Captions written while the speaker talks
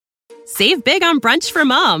Save big on brunch for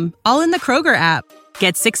mom, all in the Kroger app.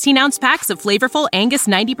 Get 16-ounce packs of flavorful Angus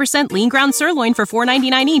 90% lean ground sirloin for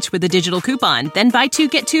 $4.99 each with a digital coupon. Then buy 2,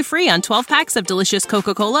 get 2 free on 12 packs of delicious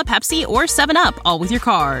Coca-Cola, Pepsi, or 7-Up, all with your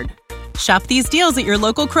card. Shop these deals at your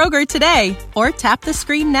local Kroger today, or tap the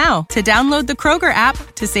screen now to download the Kroger app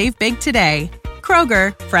to save big today.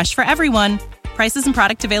 Kroger, fresh for everyone. Prices and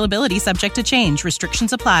product availability subject to change.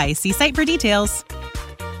 Restrictions apply. See site for details.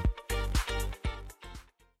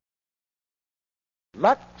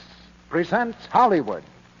 Lux presents Hollywood.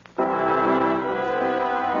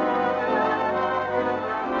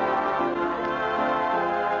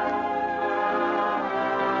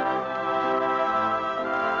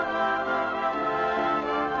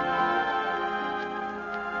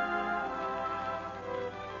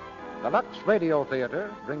 The Lux Radio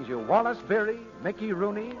Theater brings you Wallace Beery, Mickey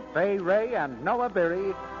Rooney, Fay Ray, and Noah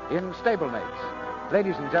Beery in Stablemates.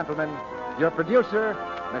 Ladies and gentlemen, your producer,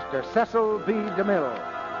 Mr. Cecil B. DeMille.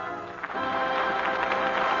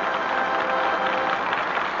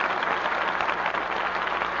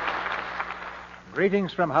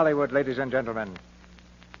 Greetings from Hollywood, ladies and gentlemen.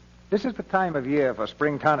 This is the time of year for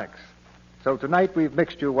spring tonics, so tonight we've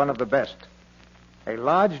mixed you one of the best. A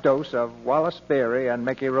large dose of Wallace Beery and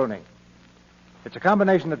Mickey Rooney. It's a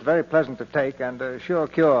combination that's very pleasant to take and a sure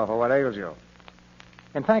cure for what ails you.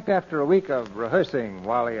 In fact, after a week of rehearsing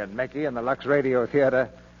Wally and Mickey in the Lux Radio Theater,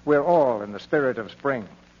 we're all in the spirit of spring.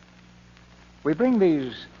 We bring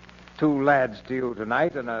these two lads to you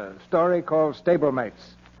tonight in a story called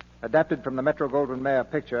Stablemates, adapted from the Metro-Goldwyn-Mayer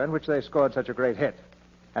picture in which they scored such a great hit.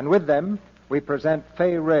 And with them, we present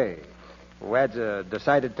Fay Ray, who adds a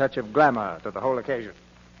decided touch of glamour to the whole occasion.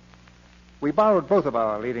 We borrowed both of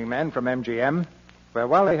our leading men from MGM, where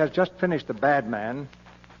Wally has just finished The Bad Man,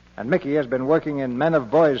 and Mickey has been working in Men of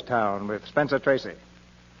Boys Town with Spencer Tracy.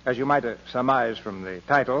 As you might surmise from the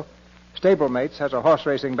title, Stablemates has a horse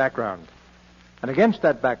racing background. And against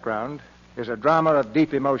that background is a drama of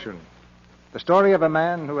deep emotion. The story of a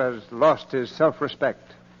man who has lost his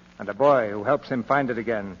self-respect and a boy who helps him find it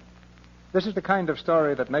again. This is the kind of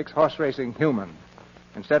story that makes horse racing human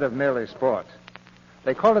instead of merely sport.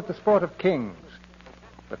 They call it the sport of kings,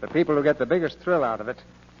 but the people who get the biggest thrill out of it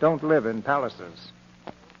don't live in palaces.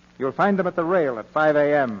 You'll find them at the rail at 5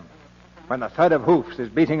 a.m., when the thud of hoofs is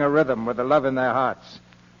beating a rhythm with the love in their hearts,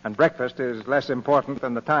 and breakfast is less important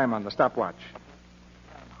than the time on the stopwatch.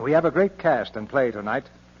 We have a great cast and play tonight,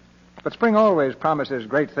 but spring always promises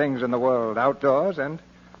great things in the world, outdoors and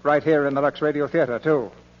right here in the Lux Radio Theater,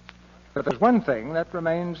 too. But there's one thing that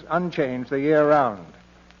remains unchanged the year round.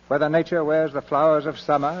 Whether nature wears the flowers of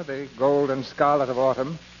summer, the gold and scarlet of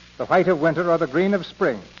autumn, the white of winter, or the green of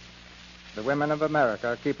spring, the women of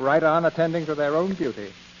America keep right on attending to their own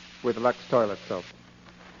beauty with Lux toilet soap.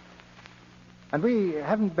 And we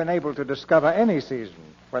haven't been able to discover any season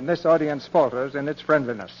when this audience falters in its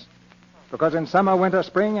friendliness. Because in summer, winter,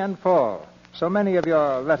 spring, and fall, so many of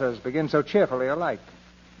your letters begin so cheerfully alike.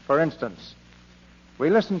 For instance, we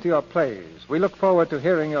listen to your plays. We look forward to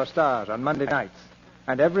hearing your stars on Monday nights.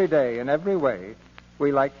 And every day, in every way,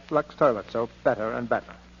 we like Lux toilet soap better and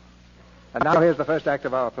better. And now here's the first act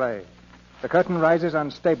of our play. The curtain rises on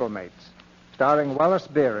Stablemates, starring Wallace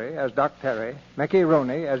Beery as Doc Terry, Mickey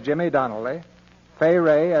Rooney as Jimmy Donnelly, Fay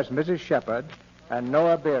Ray as Mrs. Shepard, and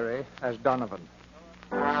Noah Beery as Donovan.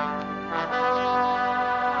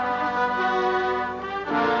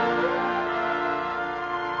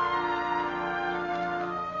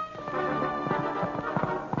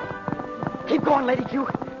 Keep going, Lady Q.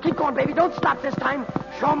 Keep going, baby. Don't stop this time.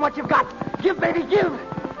 Show 'em what you've got. Give, baby, give.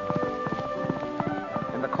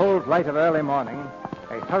 In the cold light of early morning,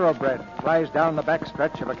 a thoroughbred flies down the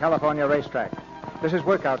backstretch of a California racetrack. This is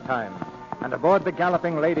workout time, and aboard the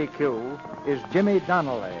galloping Lady Q is Jimmy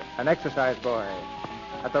Donnelly, an exercise boy.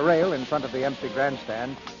 At the rail in front of the empty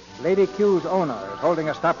grandstand, Lady Q's owner is holding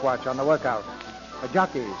a stopwatch on the workout. A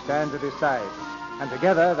jockey stands at his side, and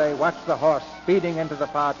together they watch the horse speeding into the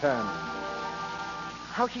far turn.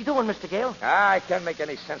 How's she doing, Mr. Gale? I can't make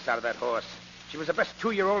any sense out of that horse. She was the best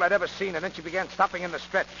 2-year-old I'd ever seen, and then she began stopping in the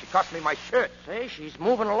stretch. She cost me my shirt. Say, she's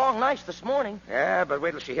moving along nice this morning. Yeah, but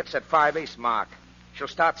wait till she hits that 5-ace mark. She'll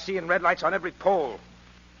start seeing red lights on every pole.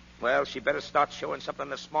 Well, she better start showing something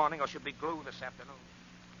this morning, or she'll be glue this afternoon.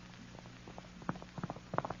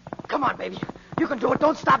 Come on, baby. You can do it.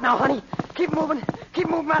 Don't stop now, honey. Keep moving. Keep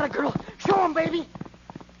moving, matter, girl. Show 'em, baby.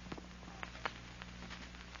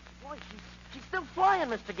 Boy, she's still flying,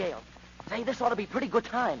 Mr. Gale. Say, this ought to be pretty good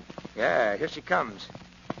time. Yeah, here she comes.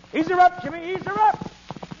 Ease her up, Jimmy. Ease her up.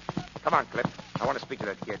 Come on, Clip. I want to speak to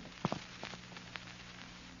that kid.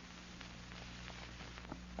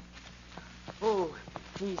 Oh,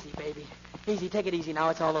 Easy, baby. Easy, take it easy now.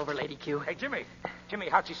 It's all over, Lady Q. Hey, Jimmy. Jimmy,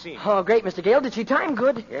 how'd she seem? Oh, great, Mr. Gale. Did she time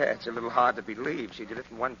good? Yeah, it's a little hard to believe. She did it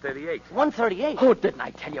in 1:38. 1:38. Oh, didn't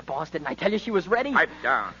I tell you, boss? Didn't I tell you she was ready? Pipe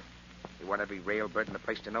down. You want every railbird in the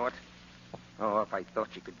place to know it? Oh, if I thought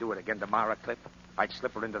she could do it again tomorrow, Cliff, I'd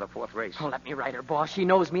slip her into the 4th race. Oh, let me write her, boss. She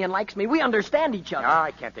knows me and likes me. We understand each other. No,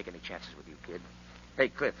 I can't take any chances with you, kid. Hey,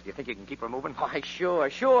 Cliff, do you think you can keep her moving? Why, sure.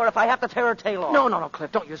 If I have to tear her tail off. No,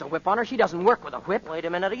 Cliff. Don't use a whip on her. She doesn't work with a whip. Wait a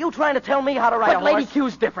minute. Are you trying to tell me how to ride a horse? Lady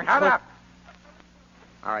Q's different, Shut Cliff. up.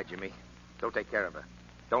 All right, Jimmy. Go take care of her.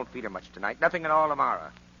 Don't feed her much tonight. Nothing at all tomorrow.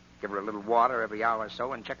 Give her a little water every hour or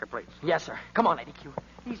so and check her plates. Yes, sir. Come on, Lady Q.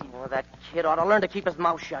 Easy. Oh, that kid ought to learn to keep his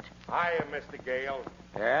mouth shut. Hiya, Mr. Gale.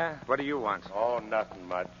 Yeah? What do you want? Oh, nothing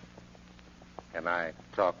much. Can I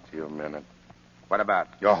talk to you a minute? What about?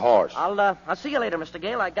 Your horse. I'll see you later, Mr.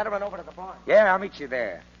 Gale. I got to run over to the barn. Yeah, I'll meet you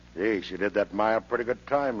there. Gee, she did that mile pretty good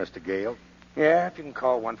time, Mr. Gale. Yeah, if you can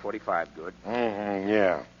call 1:45 good.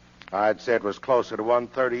 Yeah. I'd say it was closer to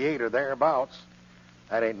 1:38 or thereabouts.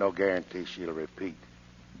 That ain't no guarantee she'll repeat.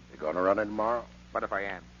 You gonna run it tomorrow? What if I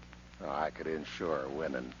am? Oh, I could insure her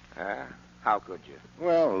winning. How could you?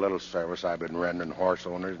 Well, a little service I've been rendering horse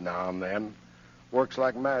owners now and then. Works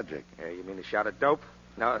like magic. Yeah, you mean a shot of dope?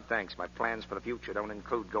 No, thanks. My plans for the future don't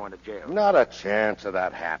include going to jail. Not a chance of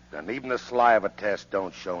that happening. Even the saliva test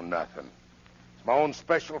don't show nothing. It's my own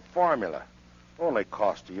special formula. Only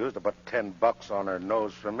cost to use about $10 on her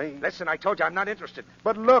nose for me. Listen, I told you I'm not interested.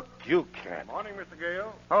 But look, you can't. Morning, Mr.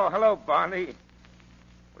 Gale. Oh, hello, Barney.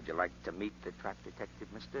 Would you like to meet the trap detective,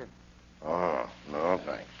 mister? Oh, no,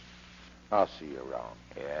 thanks. I'll see you around.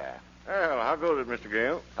 Yeah. Well, how goes it, Mr.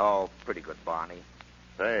 Gale? Oh, pretty good, Barney.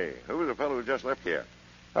 Say, who was the fellow who just left here?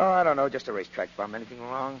 Oh, I don't know. Just a racetrack bum. Anything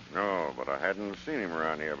wrong? No, but I hadn't seen him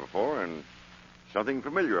around here before, and something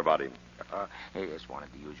familiar about him. He just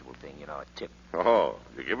wanted the usual thing, you know, a tip. Oh,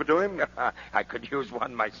 did you give it to him? I could use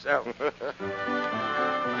one myself.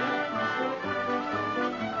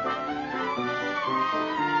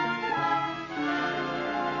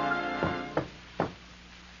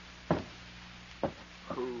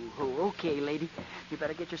 Okay, lady. You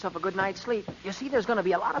better get yourself a good night's sleep. You see, there's going to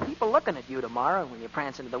be a lot of people looking at you tomorrow when you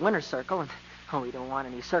prance into the winner's circle, and we don't want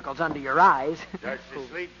any circles under your eyes. Does she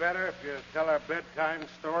sleep better if you tell her a bedtime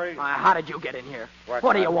story? How did you get in here?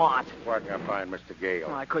 What do you want? Where can I find Mr. Gale?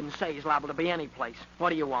 Well, I couldn't say. He's liable to be any place.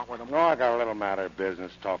 What do you want with him? No, I got a little matter of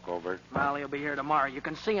business to talk over. Well, he'll be here tomorrow. You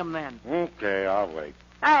can see him then. Okay, I'll wait.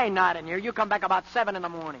 Hey, not in here. You come back about 7 in the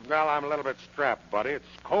morning. Well, I'm a little bit strapped, buddy. It's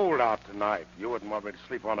cold out tonight. You wouldn't want me to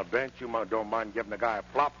sleep on a bench. You don't mind giving the guy a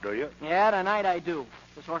flop, do you? Yeah, tonight I do.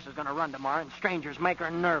 This horse is going to run tomorrow, and strangers make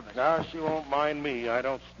her nervous. No, she won't mind me. I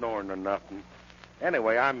don't snore nor nothing.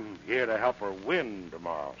 Anyway, I'm here to help her win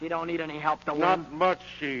tomorrow. She don't need any help to win. Not much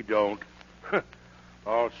she don't.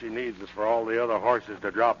 All she needs is for all the other horses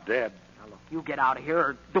to drop dead. Now, look, you get out of here,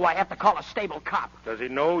 or do I have to call a stable cop? Does he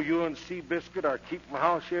know you and Seabiscuit are keeping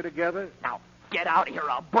house here together? Now, get out of here.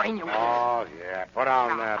 I'll brain you. Oh, yeah. Put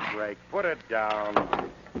down that rake. Put it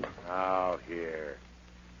down. Now, here.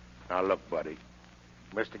 Now, look, buddy.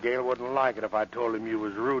 Mr. Gale wouldn't like it if I told him you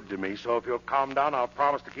was rude to me, so if you'll calm down, I'll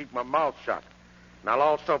promise to keep my mouth shut. And I'll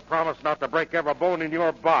also promise not to break every bone in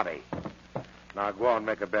your body. Now, go on and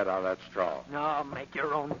make a bed out of that straw. No, make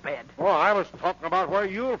your own bed. Oh, I was talking about where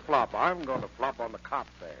you'll flop. I'm going to flop on the cot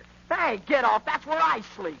there. Hey, get off. That's where I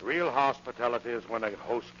sleep. Real hospitality is when a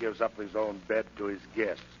host gives up his own bed to his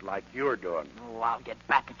guests, like you're doing. Oh, I'll get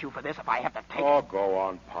back at you for this if I have to take Oh, it. go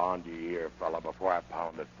on, pound your ear, fella, before I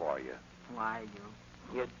pound it for you. Why,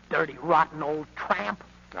 you dirty, rotten old tramp.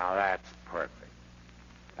 Now, that's perfect.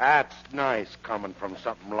 That's nice coming from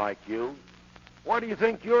something like you. Where do you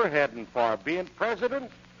think you're heading for, being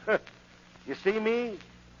president? You see me?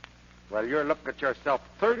 Well, you're looking at yourself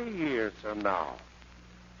 30 years from now.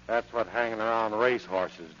 That's what hanging around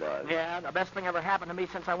racehorses does. Yeah, the best thing ever happened to me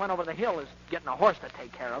since I went over the hill is getting a horse to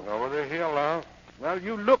take care of. Over the hill, huh? Well,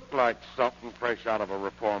 you look like something fresh out of a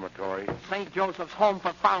reformatory. St. Joseph's Home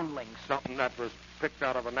for Foundlings. Something that was picked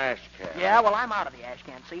out of an ash can. Yeah, well, I'm out of the ash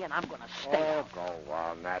can, see, and I'm going to stay Oh, out. go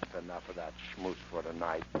on. That's enough of that schmooze for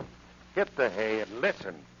tonight. Hit the hay and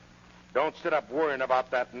listen. Don't sit up worrying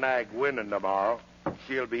about that nag winning tomorrow.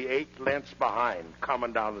 She'll be 8 lengths behind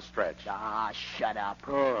coming down the stretch. Ah, shut up.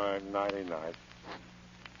 All right, nighty-night.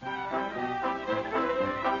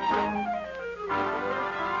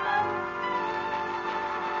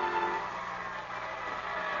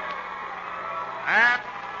 And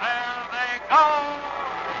there they go.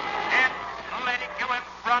 It's Lady Q in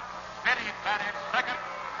front, Bitty Bat in second,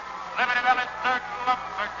 Liberty Bell in third,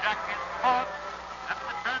 Lumberjack in fourth. And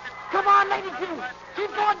the turn is... Come on, Lady Q.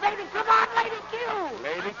 Keep going, baby. Come on, Lady Q.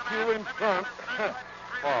 Lady Q in front.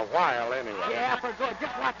 For a while, anyway. Yeah, for good.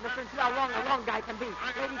 Just watch, mister, and see how long the long guy can be.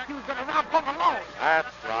 Lady Q's gonna round Punk alone.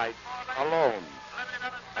 That's right. Alone.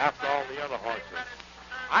 After all the other horses.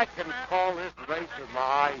 I can call this race with my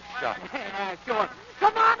eyes shut. Yeah, sure.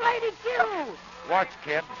 Come on, Lady Q. Watch,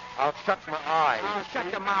 kid. I'll shut my eyes. I'll shut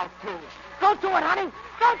your mouth, too. Go to it, honey.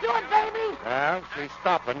 Go to it, baby. Well, she's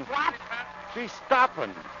stopping. What? She's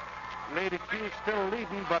stopping. Lady Q's still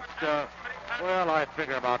leading, but, well, I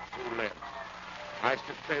figure about 2 lengths. I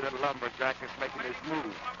should say that Lumberjack is making his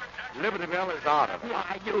move. Liberty Bell is out of it.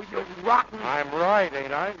 Why, you rotten... I'm right,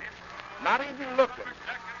 ain't I? Not even looking.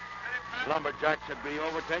 Lumberjack should be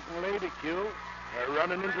overtaking Lady Q. They're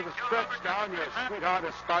running into the stretch now, and your sweetheart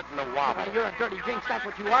is starting to wobble. You're a dirty jinx, that's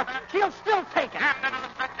what you are. She'll still take it. Into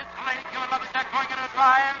the stretch, it's Lady Q and Lumberjack going into the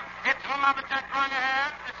drive. It's Lumberjack going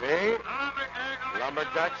ahead. See?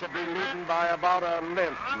 Lumberjack should be leading by about a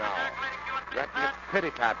length now. Reckon it's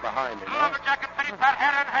Pitty Pat behind him, huh? Lumberjack and Pitty Pat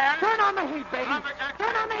hand in hand. Turn on the heat, baby.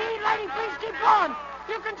 Turn on the heat, lady. Please keep going.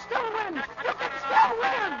 You can still win. You can still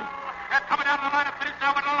win. They're coming down the line of finish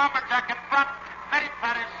now with the Lumberjack in front. Pitty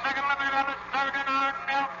Pat is second, Liberty Bell is third, and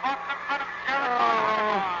Arndale fourth in front of Jericho.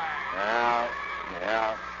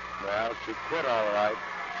 Yeah. Well, she quit all right.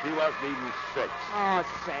 She wasn't even 6. Oh,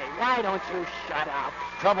 say, why don't you shut up?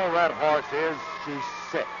 Trouble with that horse is she's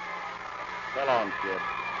sick. So long, kid.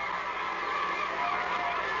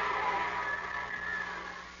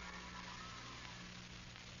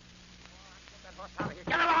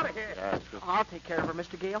 Get her out of here. I'll take care of her,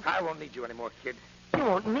 Mr. Gale. I won't need you anymore, kid. You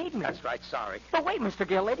won't need me. That's right, sorry. But wait, Mr.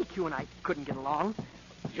 Gale, Lady Q and I couldn't get along.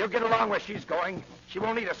 She'll get along where she's going. She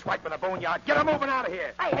won't need a swipe in the boneyard. Get her moving out of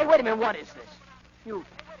here. Hey, wait a minute. What is this? You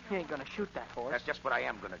ain't gonna shoot that horse. That's just what I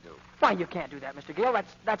am going to do. Why, you can't do that, Mr. Gale.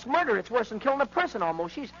 That's murder. It's worse than killing a person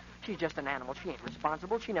almost. She's just an animal. She ain't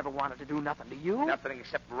responsible. She never wanted to do nothing to you. Nothing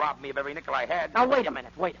except rob me of every nickel I had. Now, wait a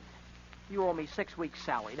minute. You owe me 6 weeks'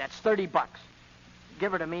 salary. That's $30.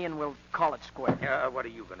 Give her to me and we'll call it square. What are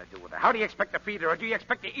you going to do with her? How do you expect to feed her, or do you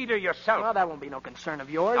expect to eat her yourself? Well, that won't be no concern of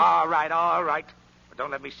yours. All right. But don't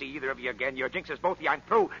let me see either of you again. Your jinx is both of you. I'm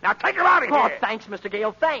through. Now take her out of here. Oh, thanks, Mr.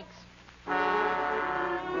 Gale. Thanks.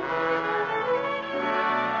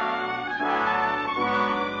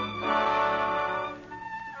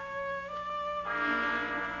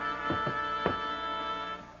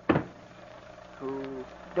 Ooh,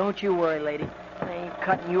 don't you worry, lady. I ain't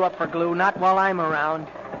cutting you up for glue, not while I'm around.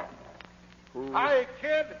 Ooh. Hi,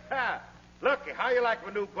 kid. Looky, how you like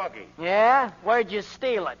my new buggy? Yeah? Where'd you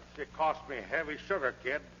steal it? It cost me heavy sugar,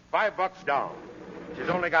 kid. $5 down. She's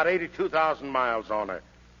only got 82,000 miles on her.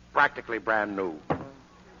 Practically brand new.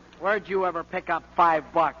 Where'd you ever pick up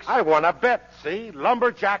 $5? I won a bet, see?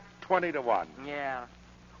 Lumberjack 20-1. Yeah.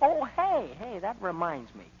 Oh, hey, that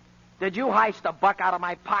reminds me. Did you heist a buck out of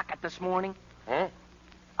my pocket this morning? Huh?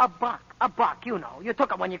 A buck, you know. You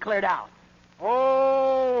took it when you cleared out.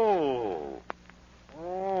 Oh,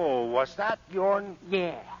 was that yourn?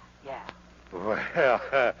 Yeah.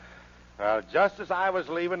 Well, just as I was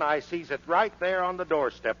leaving, I sees it right there on the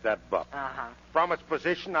doorstep, that buck. Uh-huh. From its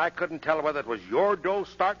position, I couldn't tell whether it was your dough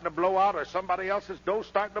starting to blow out or somebody else's dough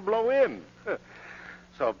starting to blow in.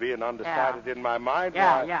 So being undecided in my mind...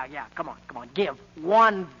 Yeah. Come on. Give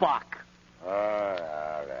 $1.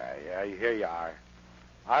 Yeah, here you are.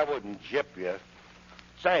 I wouldn't gyp you.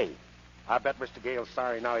 Say, I bet Mr. Gale's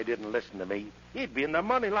sorry now he didn't listen to me. He'd be in the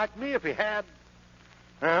money like me if he had.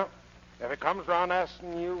 Well, if he comes around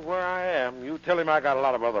asking you where I am, you tell him I got a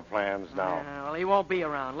lot of other plans now. Well, he won't be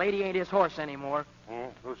around. Lady ain't his horse anymore.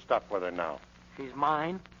 Who's stuck with her now? She's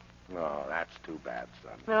mine. No, that's too bad,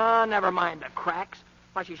 son. No, never mind the cracks.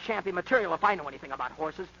 Why, she's champy material if I know anything about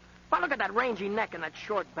horses. Why, look at that rangy neck and that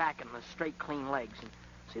short back and the straight, clean legs. And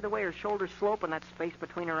see the way her shoulders slope and that space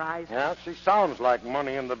between her eyes? Yeah, she sounds like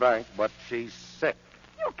money in the bank, but she's sick.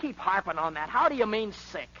 You keep harping on that. How do you mean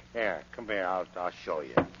sick? Here, come here. I'll show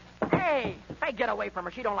you. Hey, get away from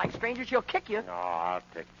her. She don't like strangers. She'll kick you. No, I'll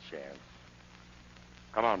take a chance.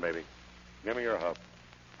 Come on, baby. Give me your hoof.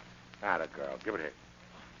 Atta girl. Give it here.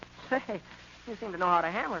 Say, you seem to know how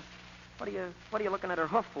to hammer. What are you looking at her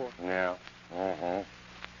hoof for? Yeah.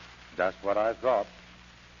 Just what I thought.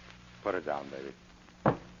 Put it down, baby.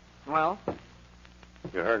 Well?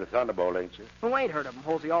 You heard of Thunderbolt, ain't you? Who ain't heard of him?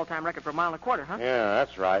 Holds the all-time record for a mile and a quarter, huh? Yeah,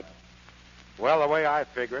 that's right. Well, the way I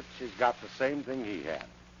figure it, she's got the same thing he had.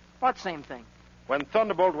 What same thing? When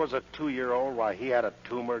Thunderbolt was a 2-year-old, why, he had a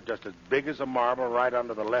tumor just as big as a marble right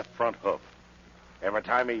under the left front hoof. Every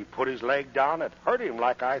time he put his leg down, it hurt him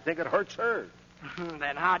like I think it hurts her.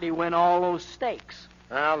 Then how'd he win all those stakes?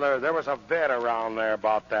 Well, there was a vet around there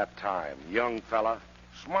about that time. Young fella,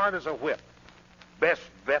 smart as a whip. Best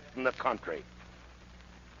vet in the country.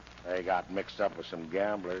 They got mixed up with some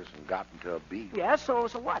gamblers and got into a beef. Yeah, so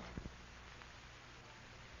what?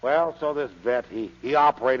 Well, so this vet, he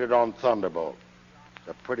operated on Thunderbolt. It's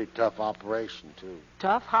a pretty tough operation, too.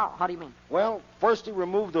 Tough? How? How do you mean? Well, first he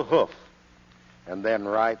removed the hoof. And then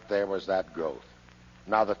right there was that growth.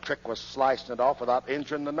 Now the trick was slicing it off without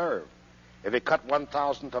injuring the nerve. If he cut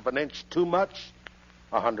 1,000th of an inch too much,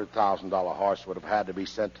 a $100,000 horse would have had to be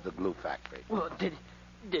sent to the glue factory. Well, did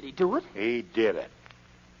he do it? He did it.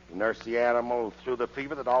 He nursed the animal through the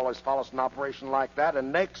fever that always follows an operation like that,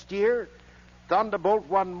 and next year, Thunderbolt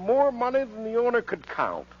won more money than the owner could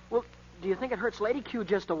count. Well, do you think it hurts Lady Q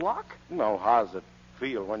just to walk? No, how's it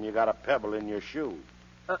feel when you got a pebble in your shoe?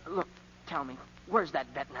 Look, tell me, where's that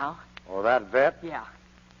vet now? Oh, that vet? Yeah.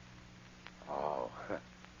 Oh,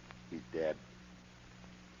 he's dead.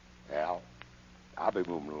 Well, I'll be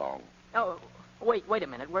moving along. Oh, wait a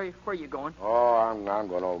minute. Where are you going? Oh, I'm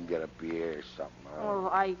going to get a beer or something. Well,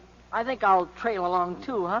 I think I'll trail along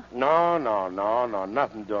too, huh? No,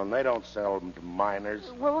 nothing doing. They don't sell them to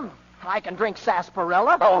minors. Well, I can drink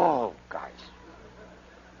sarsaparilla. Oh, guys.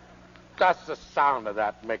 Just the sound of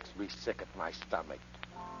that makes me sick at my stomach.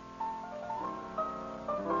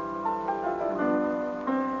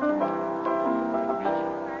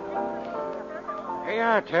 Here you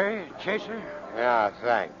are, Terry. Chaser. Yeah,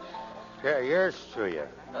 thanks. Here, here's to you.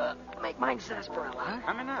 Make mine sarsaparilla, huh?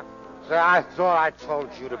 Coming up. Say, I thought I told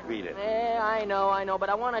you to beat it. Yeah, I know, but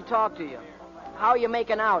I want to talk to you. How are you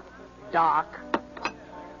making out, Doc?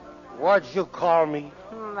 What'd you call me?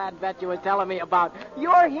 That vet you were telling me about.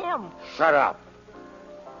 You're him. Shut up.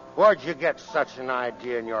 Where'd you get such an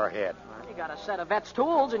idea in your head? Well, you got a set of vet's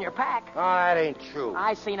tools in your pack. Oh, that ain't true.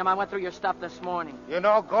 I seen him. I went through your stuff this morning. You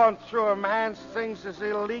know, going through a man's things is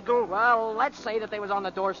illegal? Well, let's say that they was on the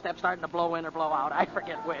doorstep starting to blow in or blow out. I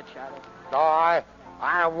forget which. No,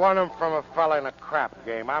 I won them from a fella in a crap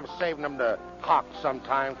game. I'm saving them to hawk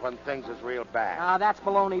sometimes when things is real bad. That's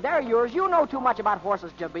baloney. They're yours. You know too much about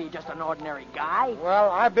horses to be just an ordinary guy. Well,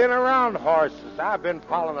 I've been around horses. I've been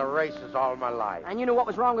following the races all my life. And you knew what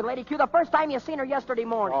was wrong with Lady Q the first time you seen her yesterday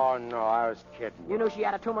morning. Oh, no, I was kidding. You knew she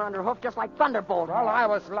had a tumor under her hoof just like Thunderbolt. Well, I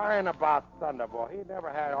was lying about Thunderbolt. He never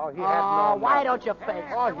had... Oh, he had no... Oh, why don't you face?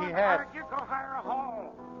 Oh, he had... You go hire a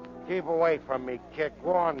hole. Keep away from me, kid.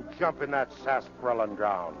 Go on and jump in that sarsaparilla and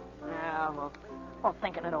drown. Yeah, well,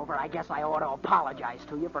 thinking it over, I guess I ought to apologize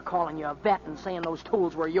to you for calling you a vet and saying those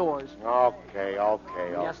tools were yours. Okay.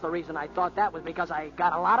 Yes, the reason I thought that was because I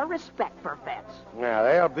got a lot of respect for vets. Yeah,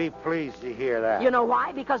 they'll be pleased to hear that. You know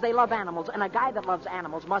why? Because they love animals, and a guy that loves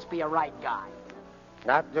animals must be a right guy.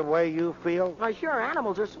 Not the way you feel? Well, sure,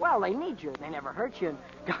 animals are swell. They need you. They never hurt you. And,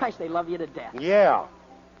 gosh, they love you to death. Yeah.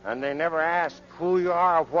 And they never ask who you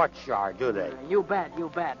are or what you are, do they? You bet.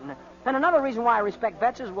 And another reason why I respect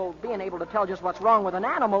vets is, well, being able to tell just what's wrong with an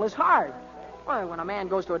animal is hard. Well, when a man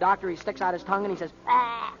goes to a doctor, he sticks out his tongue and he says,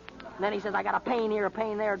 ah! And then he says, I got a pain here, a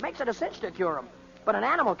pain there. It makes it a cinch to cure him. But an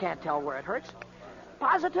animal can't tell where it hurts.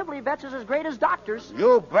 Positively, vets is as great as doctors.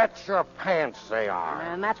 You bet your pants they are.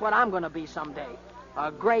 And that's what I'm going to be someday. A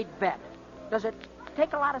great vet. Does it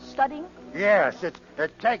take a lot of studying? Yes, it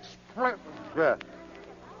takes...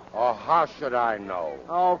 Oh, how should I know?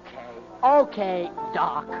 Okay,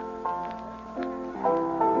 Doc.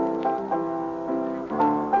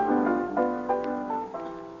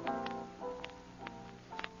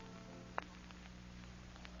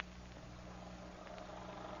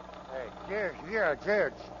 Hey,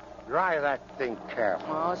 George. Dry that thing careful.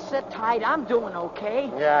 Oh, sit tight. I'm doing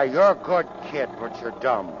okay. Yeah, you're a good kid, but you're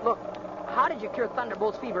dumb. Look, how did you cure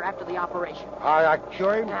Thunderbolt's fever after the operation? How I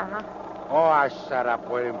cure him? Uh-huh. Oh, I sat up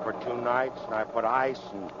with him for 2 nights, and I put ice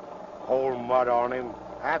and cold mud on him.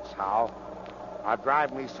 That's how. Now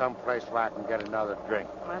drive me someplace where I can get another drink.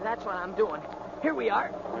 Well, that's what I'm doing. Here we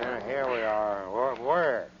are. Yeah, here we are.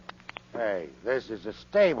 Where? Hey, this is the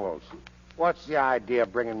stables. What's the idea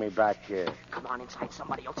of bringing me back here? Come on inside.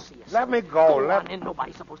 Somebody will see us. Let me go. Go on in.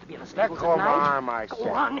 Nobody's supposed to be in the Let stables go at of my night. arm, I said. Go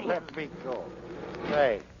on in. Let me go.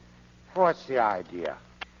 Hey, what's the idea?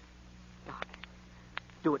 Doc,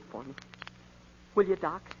 do it for me. Will you,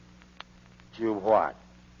 Doc? Do what?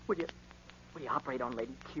 Will you operate on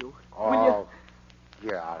Lady Q? Oh, Will you?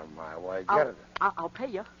 get out of my way. I'll, Get it. I'll pay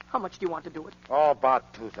you. How much do you want to do it? Oh,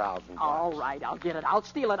 about $2,000. All right, I'll get it. I'll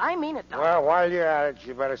steal it. I mean it, Doc. Well, while you're at it,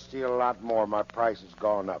 you better steal a lot more. My price has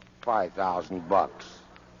gone up $5,000.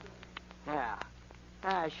 Yeah.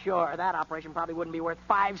 Sure. That operation probably wouldn't be worth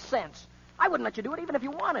 5 cents. I wouldn't let you do it even if you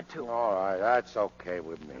wanted to. All right, that's okay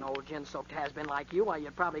with me. An old gin-soaked has-been like you, why,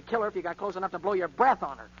 you'd probably kill her if you got close enough to blow your breath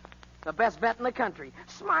on her. The best vet in the country.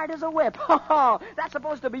 Smart as a whip. Oh, that's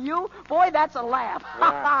supposed to be you? Boy, that's a laugh.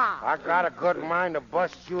 Yeah, I got a good mind to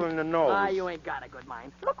bust you in the nose. Ah, you ain't got a good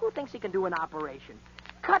mind. Look who thinks he can do an operation.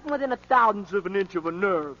 Cutting within a thousandth of an inch of a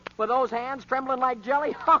nerve. With those hands trembling like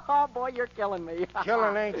jelly? Oh, boy, you're killing me.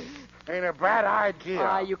 Killing ain't a bad idea.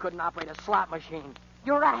 Ah, you couldn't operate a slot machine.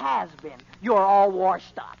 You're a has-been. You're all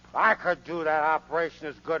washed up. I could do that operation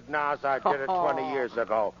as good now as I did it 20 years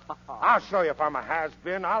ago. I'll show you if I'm a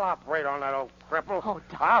has-been. I'll operate on that old cripple. Oh,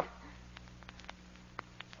 Doc.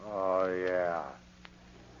 Oh, yeah.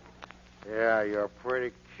 Yeah, you're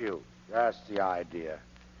pretty cute. That's the idea.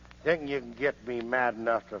 Thinking you can get me mad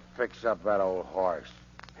enough to fix up that old horse.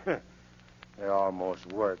 It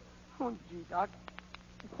almost worked. Oh, gee, Doc.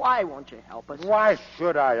 Why won't you help us? Why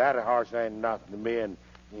should I? That horse ain't nothing to me, and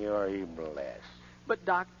you're even less. But,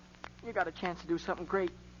 Doc, you got a chance to do something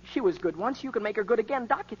great. She was good once. You can make her good again.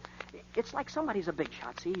 Doc, it's like somebody's a big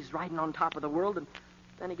shot. See, he's riding on top of the world, and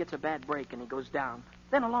then he gets a bad break, and he goes down.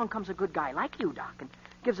 Then along comes a good guy like you, Doc, and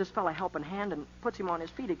gives this fella a helping hand and puts him on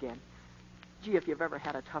his feet again. Gee, if you've ever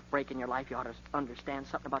had a tough break in your life, you ought to understand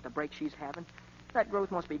something about the break she's having. That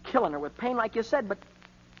growth must be killing her with pain, like you said, but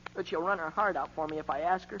she'll run her heart out for me if I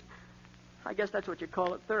ask her. I guess that's what you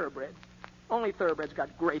call it, thoroughbred. Only thoroughbreds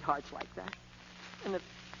got great hearts like that. And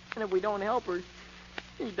if we don't help her,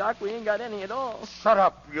 gee, Doc, we ain't got any at all. Shut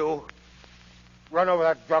up, you. Run over to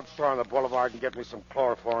that drugstore on the boulevard and get me some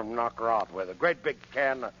chloroform and knock her out with a great big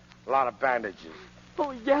can, a lot of bandages.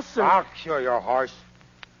 Oh, yes, sir. I'll cure your horse.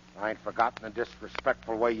 I ain't forgotten the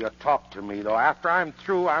disrespectful way you talk to me, though. After I'm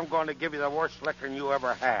through, I'm going to give you the worst licking you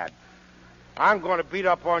ever had. I'm going to beat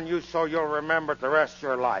up on you so you'll remember it the rest of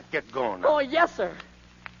your life. Get going now. Oh, yes, sir.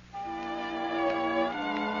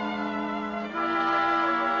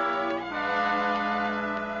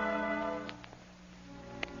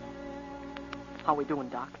 How we doing,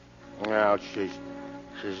 Doc? Well,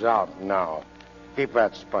 she's out now. Keep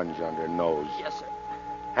that sponge under her nose. Yes, sir.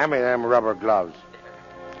 Hand me them rubber gloves.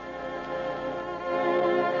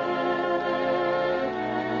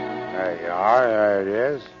 There you are. There it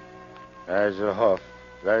is. There's the hoof.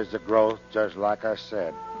 There's the growth, just like I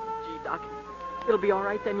said. Gee, Doc, it'll be all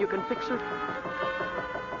right then. You can fix her.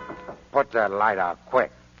 Put that light out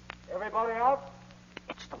quick. Everybody out?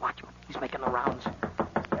 It's the watchman. He's making the rounds.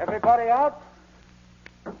 Everybody out?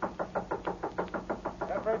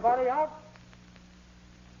 Everybody out?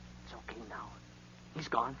 It's okay now. He's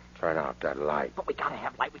gone. Turn out that light. But we gotta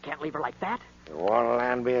have light. We can't leave her like that. You want to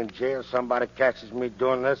land me in jail? Somebody catches me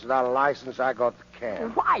doing this without a license, I go to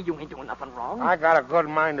camp. Why? You ain't doing nothing wrong. I got a good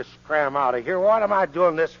mind to scram out of here. What am I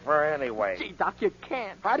doing this for anyway? Gee, Doc, you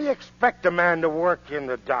can't. How do you expect a man to work in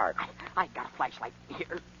the dark? I got a flashlight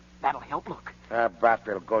here. That'll help. Look. That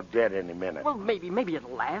battery will go dead any minute. Well, maybe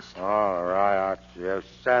it'll last. All right, Archie.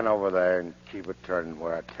 Stand over there and keep it turning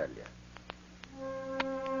where I tell you.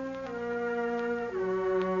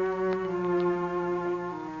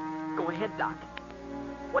 Go ahead, Doc.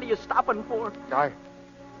 What are you stopping for?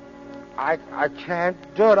 I can't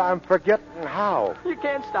do it. I'm forgetting how. You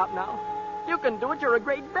can't stop now. You can do it. You're a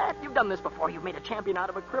great vet. You've done this before. You've made a champion out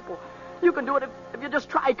of a cripple. You can do it if you just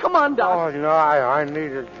try. Come on, Doc. Oh, no, I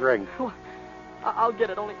need a drink. Oh, I'll get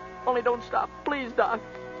it. Only don't stop. Please, Doc.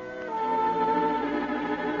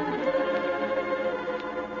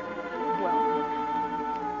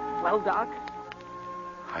 Well, Doc?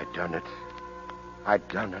 I done it. I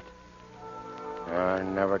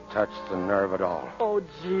never touched the nerve at all. Oh,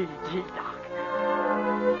 gee, Doc.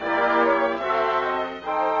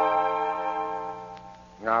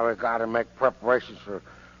 Now we got to make preparations for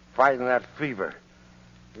fighting that fever.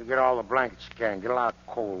 You get all the blankets you can. Get a lot of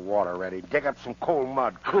cold water ready. Dig up some cold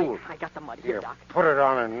mud. Cool. I got the mud here, Doc. Put it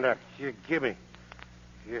on her neck. Here, give me.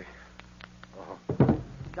 Here. Oh.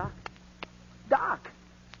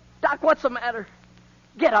 Doc, what's the matter?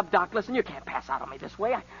 Get up, Doc. Listen, you can't pass out on me this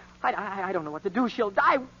way. I don't know what to do. She'll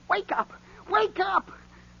die. Wake up. Wake up.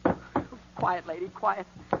 Quiet, lady, quiet.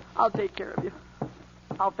 I'll take care of you.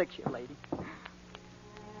 I'll fix you, lady.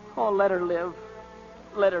 Oh, let her live.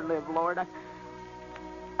 Let her live, Lord.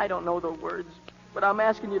 I don't know the words, but I'm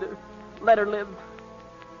asking you to let her live.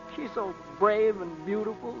 She's so brave and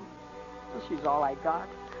beautiful. She's all I got.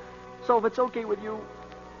 So if it's okay with you,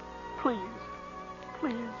 please,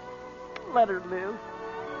 let her live.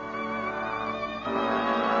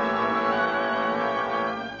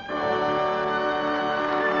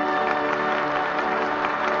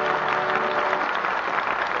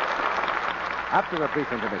 After a brief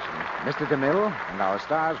intermission, Mr. DeMille and our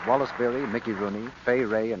stars Wallace Beery, Mickey Rooney, Fay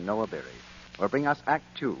Ray, and Noah Beery will bring us Act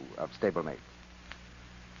 2 of Stablemates.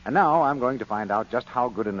 And now I'm going to find out just how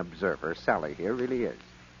good an observer Sally here really is.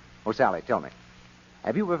 Oh, Sally, tell me,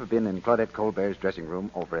 have you ever been in Claudette Colbert's dressing room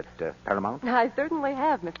over at Paramount? I certainly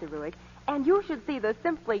have, Mr. Ruick. And you should see the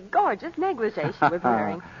simply gorgeous negligee she was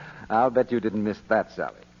wearing. I'll bet you didn't miss that,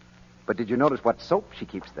 Sally. But did you notice what soap she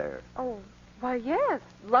keeps there? Oh, why, yes.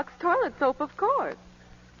 Lux toilet soap, of course.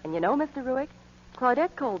 And you know, Mr. Ruick,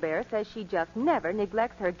 Claudette Colbert says she just never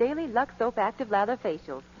neglects her daily Lux Soap Active Lather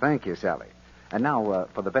facials. Thank you, Sally. And now,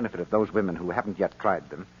 for the benefit of those women who haven't yet tried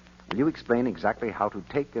them, will you explain exactly how to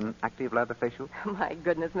take an Active Lather facial? My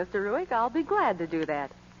goodness, Mr. Ruick, I'll be glad to do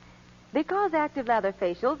that. Because Active Lather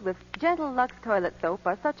facials with gentle Lux toilet soap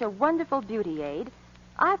are such a wonderful beauty aid,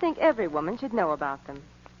 I think every woman should know about them.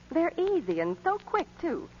 They're easy and so quick,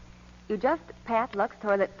 too. You just pat Lux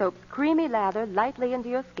toilet soap's creamy lather lightly into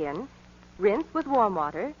your skin, rinse with warm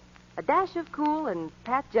water, a dash of cool, and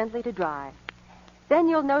pat gently to dry. Then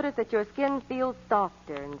you'll notice that your skin feels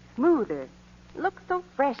softer and smoother, looks so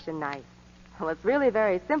fresh and nice. Well, it's really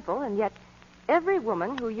very simple, and yet every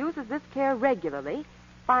woman who uses this care regularly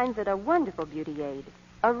finds it a wonderful beauty aid,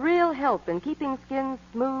 a real help in keeping skin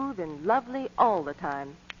smooth and lovely all the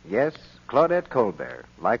time. Yes, Claudette Colbert,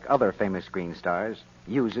 like other famous screen stars,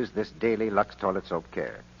 uses this daily Lux toilet soap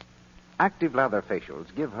care. Active Lather facials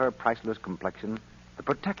give her priceless complexion the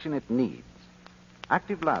protection it needs.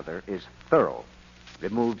 Active Lather is thorough,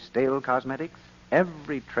 removes stale cosmetics,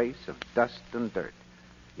 every trace of dust and dirt,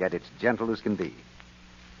 yet it's gentle as can be.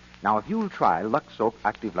 Now, if you'll try Lux Soap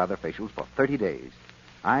Active Lather facials for 30 days,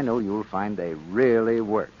 I know you'll find they really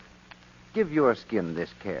work. Give your skin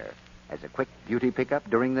this care as a quick beauty pickup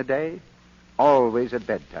during the day, always at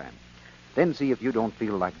bedtime. Then see if you don't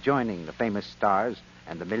feel like joining the famous stars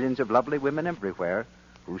and the millions of lovely women everywhere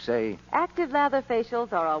who say, Active Lather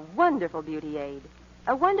facials are a wonderful beauty aid.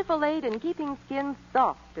 A wonderful aid in keeping skin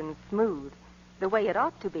soft and smooth, the way it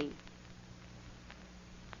ought to be.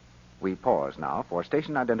 We pause now for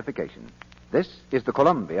station identification. This is the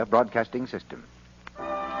Columbia Broadcasting System.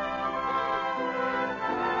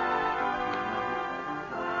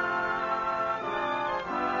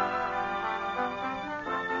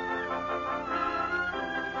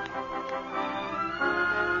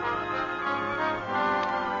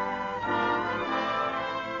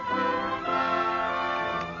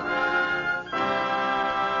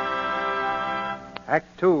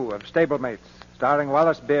 Act 2 of Stablemates, starring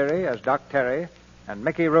Wallace Beery as Doc Terry and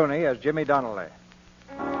Mickey Rooney as Jimmy Donnelly.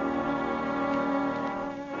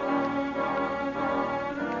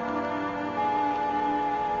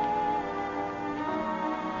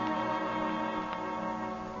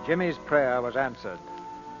 Jimmy's prayer was answered.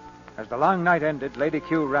 As the long night ended, Lady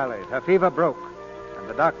Q rallied. Her fever broke, and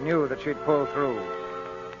the doc knew that she'd pull through.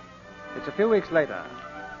 It's a few weeks later.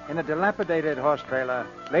 In a dilapidated horse trailer,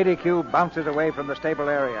 Lady Q bounces away from the stable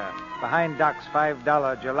area, behind Doc's $5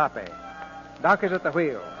 jalopy. Doc is at the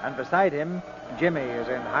wheel, and beside him, Jimmy is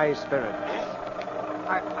in high spirits.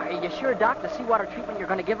 Are you sure, Doc, the seawater treatment you're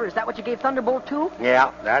going to give her, is that what you gave Thunderbolt to?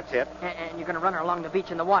 Yeah, that's it. And you're going to run her along the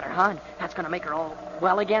beach in the water, huh? And that's going to make her all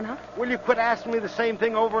well again, huh? Will you quit asking me the same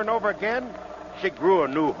thing over and over again? She grew a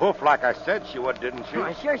new hoof like I said she would, didn't she?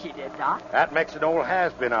 Well, sure she did, Doc. That makes an old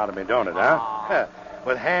has-been out of me, don't it, huh?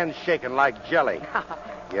 With hands shaking like jelly.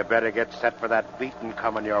 You better get set for that beating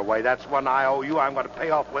coming your way. That's one I owe you. I'm going to pay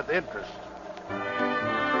off with interest. Yahoo!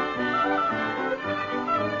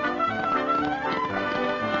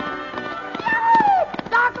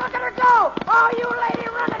 Doc, look at her go! Oh, you lady,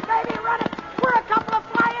 run it, baby, run it! We're a couple of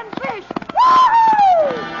flying fish!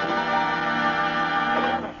 Woo-hoo!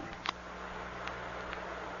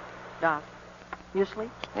 Doc, you asleep?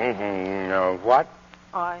 What?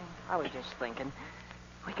 I was just thinking.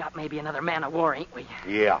 We got maybe another man of war, ain't we?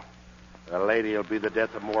 Yeah. The lady will be the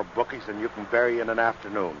death of more bookies than you can bury in an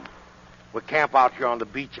afternoon. We'll camp out here on the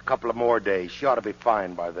beach a couple of more days. She ought to be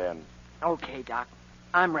fine by then. Okay, Doc.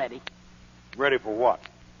 I'm ready. Ready for what?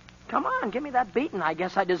 Come on, give me that beating. I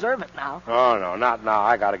guess I deserve it now. Oh, no, not now.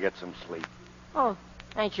 I got to get some sleep. Oh,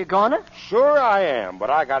 ain't you gonna? Sure I am,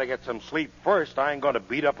 but I got to get some sleep first. I ain't going to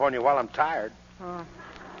beat up on you while I'm tired.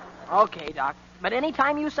 Okay, Doc. But any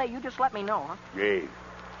time you say, you just let me know, huh? Gee.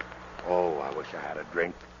 Oh, I wish I had a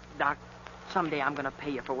drink. Doc, someday I'm going to pay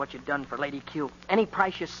you for what you've done for Lady Q. Any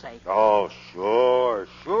price you say. Oh,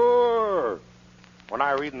 sure. When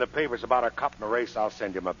I read in the papers about her cop in a race, I'll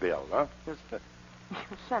send you my bill, huh? You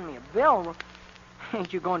send me a bill?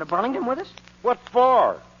 Ain't you going to Burlington with us? What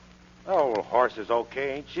for? The old horse is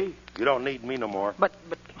okay, ain't she? You don't need me no more. But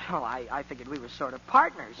well, I figured we were sort of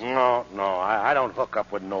partners. No, I don't hook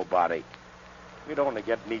up with nobody. We'd only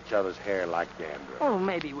get in each other's hair like dandruff. Oh,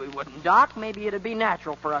 maybe we wouldn't, Doc. Maybe it'd be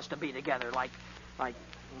natural for us to be together, like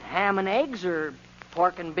ham and eggs or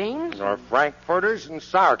pork and beans. Or frankfurters and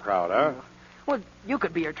sauerkraut, huh? Well, you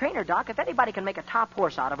could be her trainer, Doc. If anybody can make a top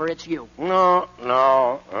horse out of her, it's you. No,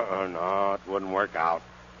 it wouldn't work out.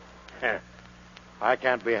 I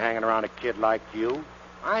can't be hanging around a kid like you.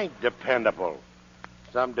 I ain't dependable.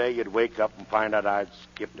 Someday you'd wake up and find out I'd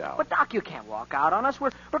skipped out. But, Doc, you can't walk out on us.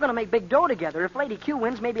 We're going to make big dough together. If Lady Q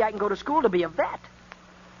wins, maybe I can go to school to be a vet.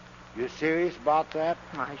 You serious about that?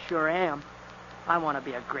 I sure am. I want to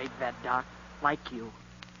be a great vet, Doc, like you.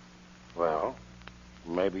 Well,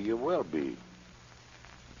 maybe you will be.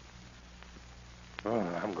 Oh,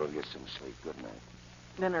 I'm going to get some sleep. Good night.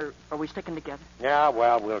 Then are we sticking together? Yeah,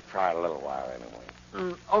 well, we'll try a little while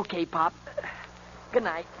anyway. Okay, Pop. Good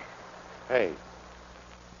night. Hey,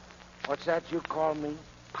 what's that you call me?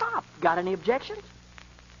 Pop, got any objections?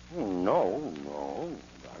 No.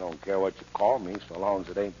 I don't care what you call me so long as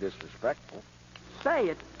it ain't disrespectful. Say,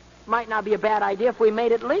 it might not be a bad idea if we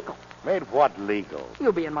made it legal. Made what legal?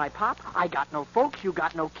 You being my pop. I got no folks, you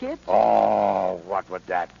got no kids. Oh, what would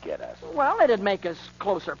that get us? Well, it'd make us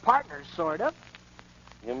closer partners, sort of.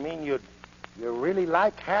 You mean you really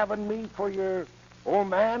like having me for your old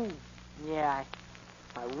man? Yeah,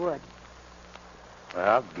 I would.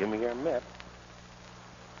 Well, give me your mitt.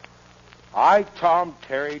 I, Tom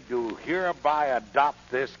Terry, do hereby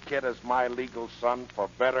adopt this kid as my legal son for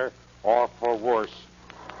better or for worse.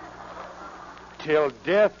 Till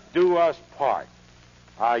death do us part.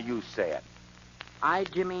 You say it. I,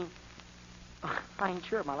 Jimmy... I ain't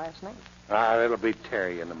sure of my last name. It'll be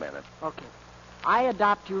Terry in a minute. Okay. I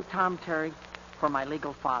adopt you, Tom Terry, for my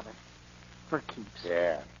legal father. For keeps.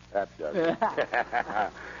 Yeah, that does it.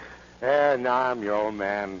 And now I'm your old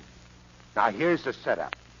man. Now, here's the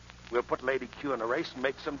setup. We'll put Lady Q in a race and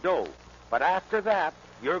make some dough. But after that,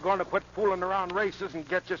 you're going to quit fooling around races and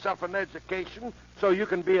get yourself an education so you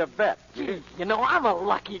can be a vet. Gee, you know, I'm a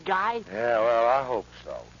lucky guy. Yeah, well, I hope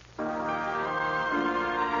so.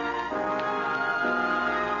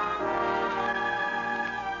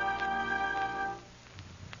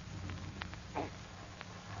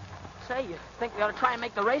 Say, you think we ought to try and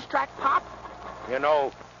make the racetrack, Pop? You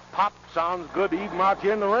know, pop sounds good even out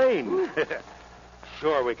here in the rain.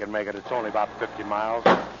 Sure, we can make it. It's only about 50 miles.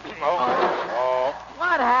 Oh.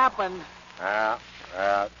 What happened?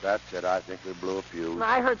 That's it. I think we blew a fuse.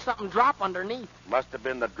 I heard something drop underneath. Must have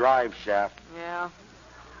been the drive shaft. Yeah.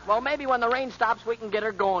 Well, maybe when the rain stops, we can get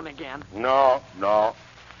her going again. No.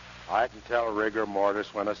 I can tell rigor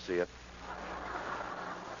mortis when I see it.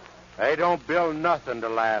 They don't build nothing to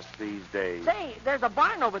last these days. Say, there's a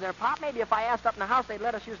barn over there, Pop. Maybe if I asked up in the house, they'd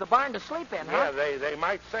let us use the barn to sleep in, huh? Yeah, they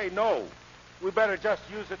might say no. We better just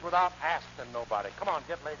use it without asking nobody. Come on,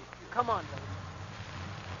 get Lady Q. Come on, lady.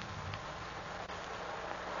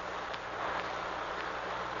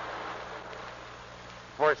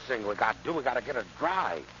 First thing we got to do, we got to get it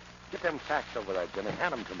dry. Get them sacks over there, Jimmy.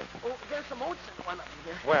 Hand them to me. Oh, there's some oats in one of them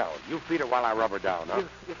here. Well, you feed her while I rub her down, huh?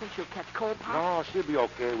 You think she'll catch cold, Pop? No, she'll be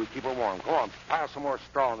okay. We keep her warm. Go on, pile some more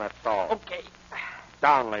straw in that stall. Okay.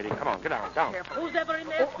 Down, lady. Come on, get down. Who's ever in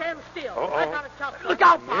there? Stand still. Uh-oh. I got a shotgun. Look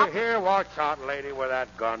out, Pop. Here, watch out, lady, with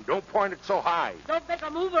that gun. Don't point it so high. Don't make a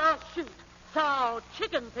move or I'll shoot. So,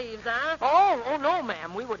 chicken thieves, huh? Oh, no,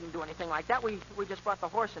 ma'am. We wouldn't do anything like that. We just brought the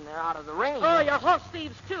horse in there out of the rain. Oh, you're horse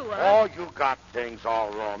thieves, too, huh? Oh, you got things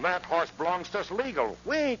all wrong. That horse belongs to us legal.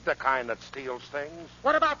 We ain't the kind that steals things.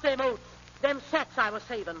 What about them oats? Them sacks I was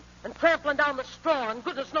saving. And trampling down the straw and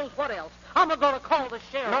goodness knows what else. I'm going to call the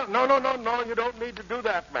sheriff. No. You don't need to do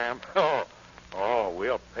that, ma'am. Oh,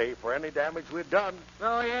 we'll pay for any damage we've done.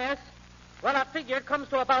 Oh, yes? Well, I figure it comes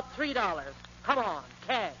to about $3. Come on,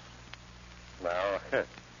 cash. Well,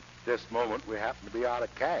 this moment we happen to be out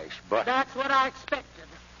of cash, but... That's what I expected.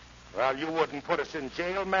 Well, you wouldn't put us in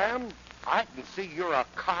jail, ma'am. I can see you're a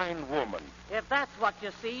kind woman. If that's what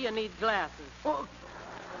you see, you need glasses. Well,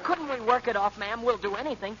 couldn't we work it off, ma'am? We'll do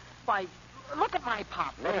anything. Why, look at my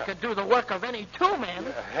Pop. Yeah. He could do the work of any two men.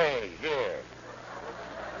 Hey, here.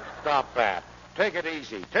 Stop that. Take it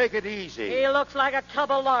easy. He looks like a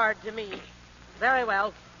tub of lard to me. Very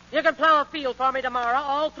well. You can plow a field for me tomorrow,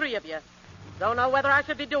 all three of you. Don't know whether I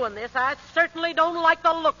should be doing this. I certainly don't like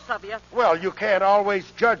the looks of you. Well, you can't always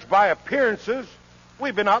judge by appearances.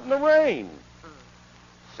 We've been out in the rain.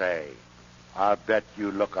 Say, I bet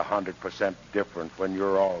you look 100% different when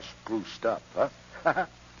you're all spruced up, huh?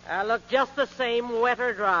 I look just the same, wet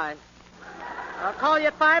or dry. I'll call you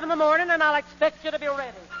at 5 in the morning, and I'll expect you to be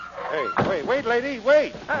ready. Hey, wait, lady,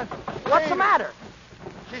 wait. What's the matter?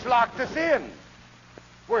 She's locked us in.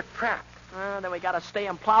 We're trapped. Then we got to stay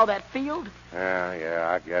and plow that field? Yeah,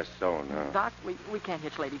 I guess so now. Doc, we can't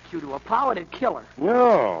hitch Lady Q to a plow. It'd kill her.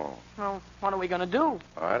 No. Well, what are we going to do?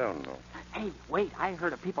 I don't know. Hey, wait. I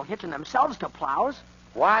heard of people hitching themselves to plows.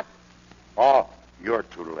 What? Oh, you're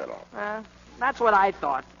too little. That's what I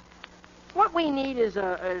thought. What we need is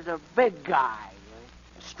a big guy.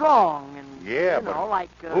 Strong and, Yeah, you know, like...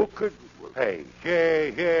 who could... Hey,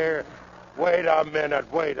 here. Wait a minute.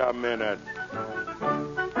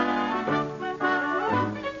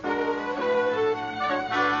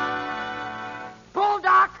 Pull,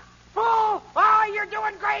 Doc! Pull! Oh, you're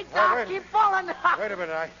doing great, Doc! wait. Keep pulling! Wait a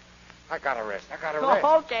minute. I gotta rest.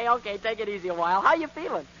 Okay. Take it easy a while. How you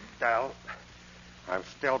feeling? Well, I'm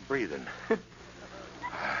still breathing.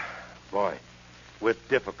 Boy, with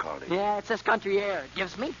difficulty. Yeah, it's this country air. It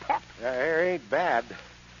gives me pep. Air ain't bad.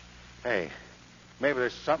 Hey, maybe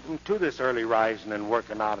there's something to this early rising and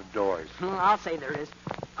working out of doors. I'll say there is.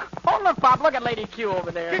 Oh, look, Pop. Look at Lady Q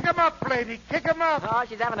over there. Kick him up, lady. Kick him up. Oh,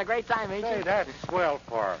 she's having a great time, ain't she? Hey, that's swell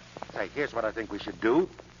for her. Hey, here's what I think we should do.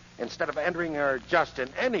 Instead of entering her just in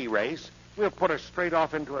any race, we'll put her straight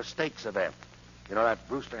off into a stakes event. You know that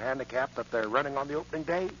Brewster handicap that they're running on the opening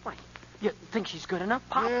day? Why, you think she's good enough,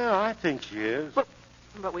 Pop? Yeah, I think she is.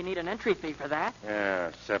 But we need an entry fee for that.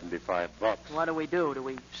 Yeah, $75. What do? Do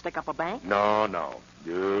we stick up a bank? No.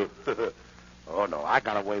 Oh, no, I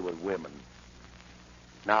got away with women.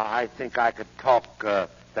 Now, I think I could talk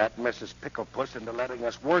that Mrs. Picklepuss into letting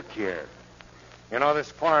us work here. You know,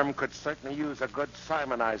 this farm could certainly use a good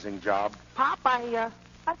Simonizing job. Pop, I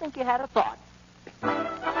think you had a thought.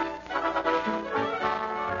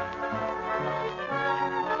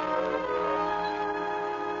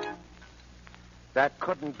 That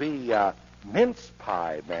couldn't be mince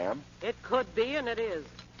pie, ma'am. It could be, and it is.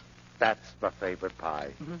 That's my favorite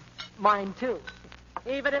pie. Mm-hmm. Mine, too.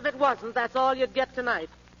 Even if it wasn't, that's all you'd get tonight.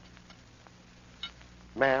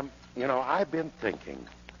 Ma'am, you know, I've been thinking.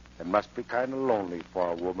 It must be kind of lonely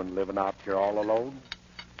for a woman living out here all alone.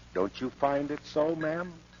 Don't you find it so,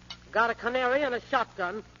 ma'am? Got a canary and a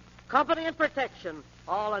shotgun. Company and protection.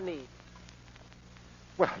 All I need.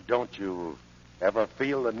 Well, don't you ever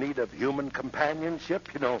feel the need of human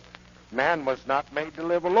companionship? You know, man was not made to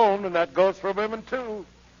live alone, and that goes for women, too.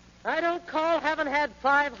 I don't call having had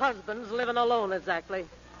 5 husbands living alone exactly.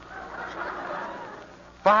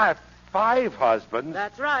 5 husbands?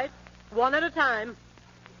 That's right. One at a time.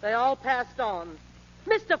 They all passed on.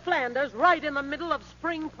 Mr. Flanders right in the middle of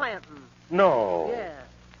spring planting. No. Yeah.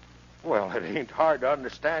 Well, it ain't hard to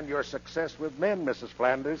understand your success with men, Mrs.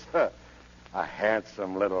 Flanders. A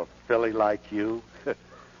handsome little filly like you.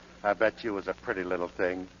 I bet you was a pretty little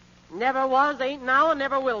thing. Never was, ain't now, and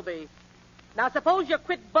never will be. Now, suppose you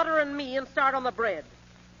quit buttering me and start on the bread.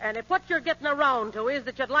 And if what you're getting around to is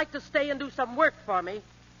that you'd like to stay and do some work for me,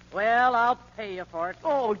 well, I'll pay you for it.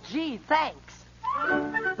 Oh, gee, thanks.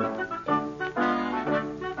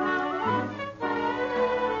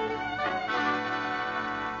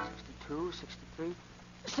 63,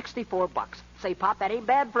 $64. Say, Pop, that ain't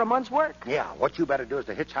bad for a month's work. Yeah, what you better do is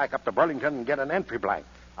to hitchhike up to Burlington and get an entry blank.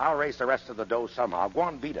 I'll raise the rest of the dough somehow. Go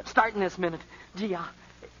on, beat it. Starting this minute. Gee,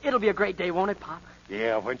 it'll be a great day, won't it, Pop?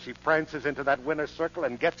 Yeah, when she prances into that winner's circle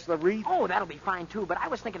and gets the wreath. Oh, that'll be fine, too. But I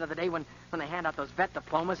was thinking of the day when they hand out those vet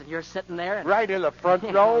diplomas and you're sitting there. And... Right in the front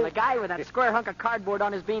row. And the guy with that square hunk of cardboard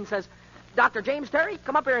on his bean says, Dr. James Terry,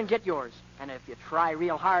 come up here and get yours. And if you try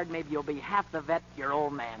real hard, maybe you'll be half the vet your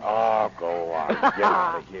old man is. Oh, go on. Get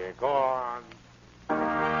out of here. Go on.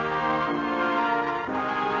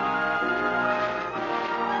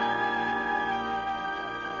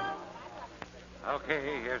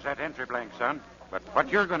 Okay, here's that entry blank, son. But what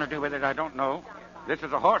you're going to do with it, I don't know. This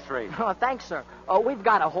is a horse race. Oh, thanks, sir. Oh, we've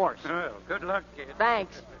got a horse. Well, good luck, kid.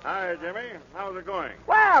 Thanks. Hi, Jimmy. How's it going?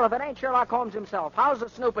 Well, if it ain't Sherlock Holmes himself. How's the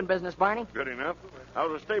snooping business, Barney? Good enough.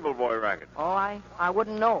 How's the stable boy racket? Oh, I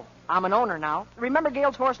wouldn't know. I'm an owner now. Remember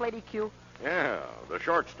Gail's horse, Lady Q? Yeah, the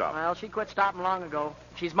shortstop. Well, she quit stopping long ago.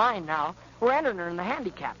 She's mine now. We're entering her in the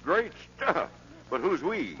handicap. Great stuff. But who's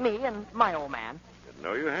we? Me and my old man. Didn't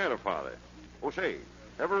know you had a father. Oh, say,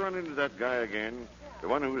 ever run into that guy again? The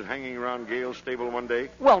one who was hanging around Gail's stable one day?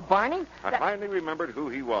 Well, Barney... I finally remembered who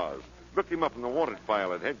he was. Looked him up in the wanted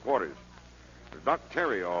file at headquarters. It was Doc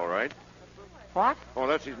Terry, all right. What? Oh,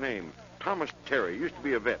 that's his name. Thomas Terry. Used to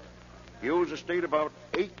be a vet. He owes the state about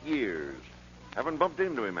 8 years. Haven't bumped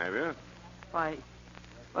into him, have you? Why,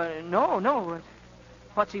 no.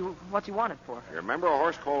 What's he wanted for? You remember a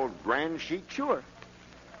horse called Grand Sheik? Sure.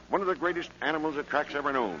 One of the greatest animals the track's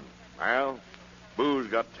ever known. Well, booze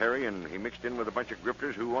got Terry, and he mixed in with a bunch of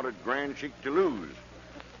grifters who wanted Grand Sheik to lose.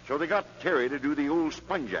 So they got Terry to do the old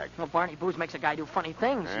sponge act. Well, Barney Booze makes a guy do funny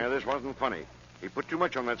things. Yeah, this wasn't funny. He put too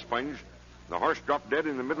much on that sponge. The horse dropped dead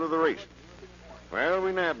in the middle of the race. Well,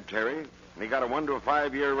 we nabbed Terry, and he got a 1 to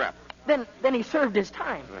 5 year rap. Then he served his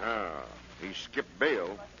time. He skipped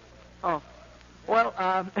bail. Oh. Well,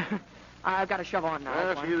 I've got to shove on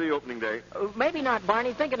now. See you the opening day. Maybe not,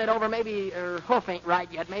 Barney. Thinking it over, maybe her hoof ain't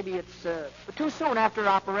right yet. Maybe it's too soon after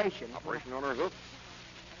operation. Operation on her hoof?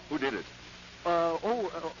 Who did it? Well,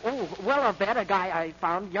 a vet, a guy I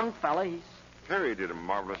found, young fella. He's... Terry did a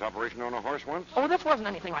marvelous operation on a horse once. Oh, this wasn't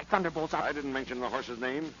anything like Thunderbolt's I didn't mention the horse's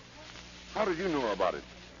name. How did you know about it?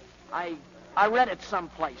 I read it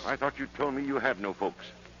someplace. I thought you told me you had no folks.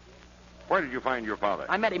 Where did you find your father?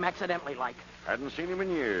 I met him accidentally, like. Hadn't seen him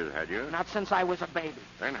in years, had you? Not since I was a baby.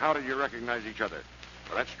 Then how did you recognize each other?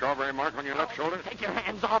 For that strawberry mark on your left shoulder? Take your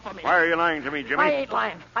hands off of me. Why are you lying to me, Jimmy? I ain't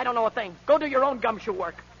lying. I don't know a thing. Go do your own gumshoe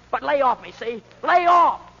work. But lay off me, see? Lay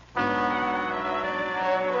off!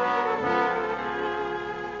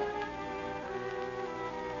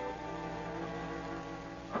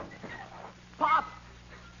 Pop!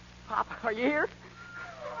 Pop, are you here?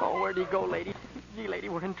 Oh, where'd he go, lady? Gee, lady,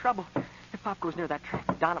 we're in trouble. If Pop goes near that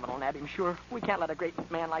track, Donovan will nab him, sure. We can't let a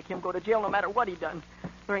great man like him go to jail no matter what he done.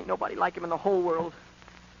 There ain't nobody like him in the whole world.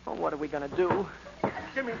 Oh, what are we gonna do?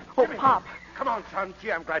 Jimmy. Oh, Pop. Come on, son.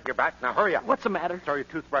 Gee, I'm glad you're back. Now, hurry up. What's the matter? Throw your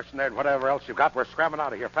toothbrush in there and whatever else you've got. We're scrambling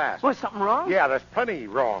out of here fast. Was something wrong? Yeah, there's plenty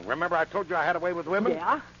wrong. Remember I told you I had a way with women?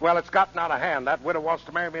 Yeah? Well, it's gotten out of hand. That widow wants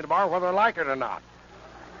to marry me tomorrow, whether I like it or not.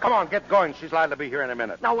 Come on, get going. She's liable to be here in a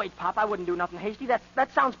minute. Now, wait, Pop. I wouldn't do nothing hasty. That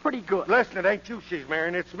sounds pretty good. Listen, it ain't you she's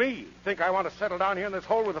marrying. It's me. Think I want to settle down here in this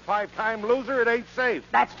hole with a 5-time loser? It ain't safe.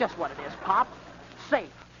 That's just what it is, Pop. Safe.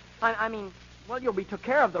 I mean, well, you'll be took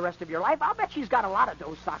care of the rest of your life. I'll bet she's got a lot of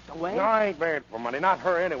dough socked away. No, I ain't married for money. Not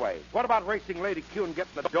her anyway. What about racing Lady Q and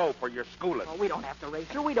getting the dough for your schooling? Oh, we don't have to race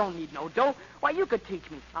her. We don't need no dough. Why, you could teach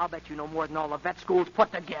me. I'll bet you know more than all the vet schools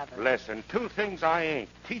put together. Listen, 2 things I ain't.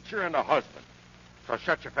 Teacher and a husband. So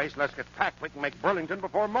shut your face and let's get packed. We can make Burlington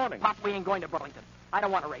before morning. Pop, we ain't going to Burlington. I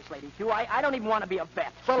don't want to race, Lady Q. I don't even want to be a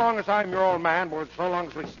vet. So long as I'm your old man, well, so long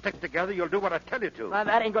as we stick together, you'll do what I tell you to.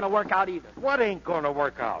 That ain't going to work out either. What ain't going to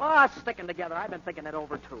work out? Oh, sticking together. I've been thinking it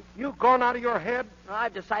over, too. You gone out of your head?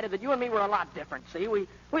 I've decided that you and me were a lot different, see? We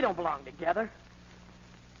don't belong together.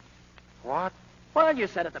 What? Well, you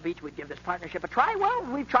said at the beach we'd give this partnership a try. Well,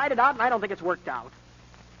 we've tried it out, and I don't think it's worked out.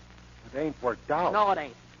 It ain't worked out. No, it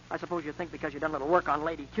ain't. I suppose you think because you done a little work on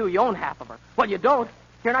Lady Q, you own half of her. Well, you don't.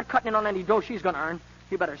 You're not cutting in on any dough she's going to earn.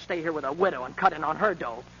 You better stay here with a widow and cut in on her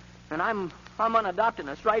dough. And I'm unadopting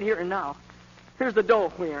us right here and now. Here's the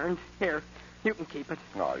dough we earned. Here, you can keep it.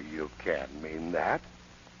 No, you can't mean that.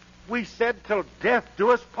 We said till death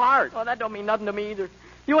do us part. Oh, that don't mean nothing to me either.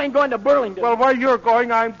 You ain't going to Burlington. Well, where you're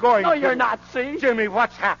going, I'm going. No, you're not, see? Jimmy,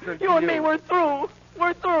 what's happening to you? You and me, we're through.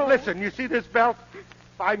 We're through. Listen, you see this belt?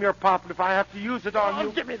 I'm your pop, and if I have to use it on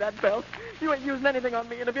you... Give me that belt. You ain't using anything on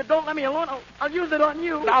me, and if you don't let me alone, I'll use it on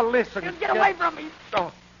you. Now, listen. Get away from me.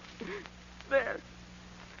 Oh. There.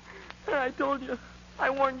 I told you.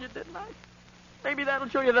 I warned you, didn't I? Maybe that'll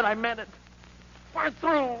show you that I meant it. We're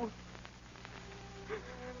through.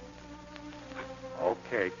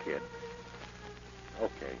 Okay, kid.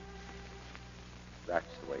 Okay. That's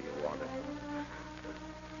the way you want it.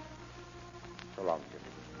 So long, Jimmy.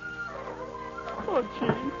 Oh, gee.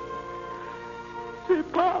 Say,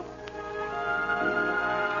 Pop.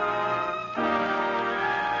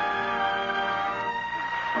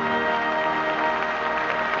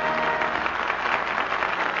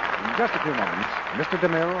 In just a few moments, Mr.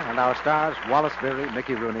 DeMille and our stars Wallace Beery,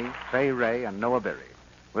 Mickey Rooney, Fay Ray, and Noah Berry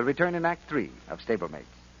will return in Act 3 of Stablemates.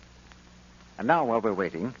 And now, while we're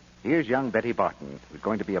waiting, here's young Betty Barton, who's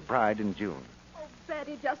going to be a bride in June.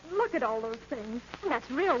 Betty, just look at all those things. That's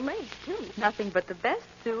real lace, too. Nothing but the best,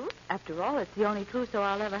 Sue. After all, it's the only trousseau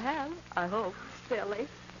I'll ever have, I hope. Silly.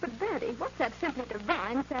 But, Betty, what's that simply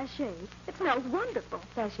divine sachet? It smells wonderful.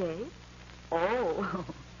 Sachet? Oh.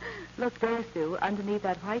 Look there, Sue, underneath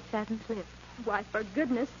that white satin slip. Why, for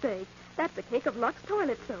goodness sake, that's a cake of Lux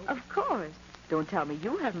toilet soap. Of course. Don't tell me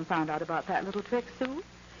you haven't found out about that little trick, Sue.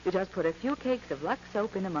 You just put a few cakes of Lux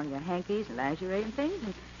soap in among your hankies and lingerie and things, and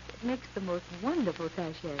it makes the most wonderful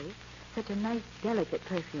sachet. Such a nice, delicate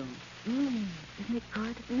perfume. Isn't it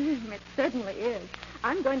good? It certainly is.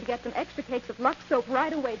 I'm going to get some extra cakes of Lux soap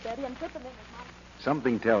right away, Betty, and put them in with my...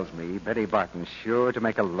 Something tells me Betty Barton's sure to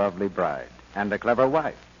make a lovely bride and a clever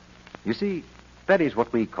wife. You see, Betty's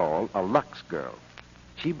what we call a Lux girl.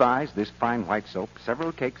 She buys this fine white soap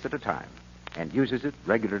several cakes at a time and uses it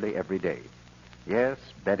regularly every day. Yes,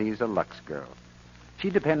 Betty's a Lux girl. She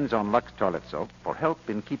depends on Lux Toilet Soap for help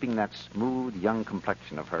in keeping that smooth, young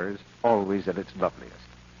complexion of hers always at its loveliest.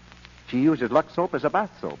 She uses Lux Soap as a bath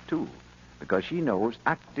soap, too, because she knows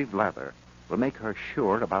active lather will make her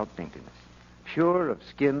sure about daintiness, sure of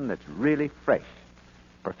skin that's really fresh,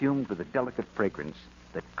 perfumed with a delicate fragrance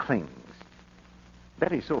that clings.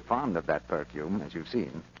 Betty's so fond of that perfume, as you've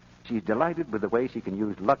seen, she's delighted with the way she can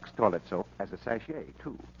use Lux Toilet Soap as a sachet,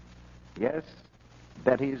 too. Yes,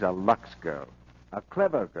 Betty's a Lux girl, a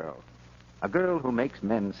clever girl, a girl who makes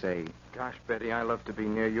men say, Gosh, Betty, I love to be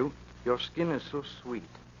near you. Your skin is so sweet.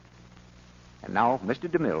 And now Mr.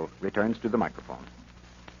 DeMille returns to the microphone.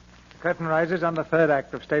 The curtain rises on the third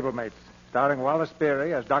act of Stablemates, starring Wallace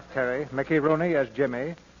Beery as Doc Terry, Mickey Rooney as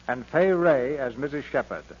Jimmy, and Fay Ray as Mrs.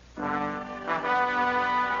 Shepard.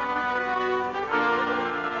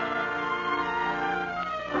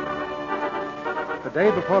 The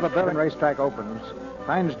day before the Berlin racetrack opens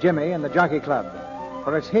finds Jimmy in the Jockey Club,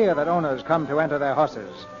 for it's here that owners come to enter their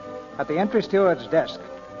horses. At the entry steward's desk,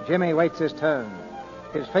 Jimmy waits his turn.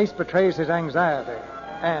 His face betrays his anxiety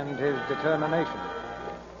and his determination.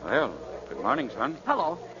 Well, good morning, son.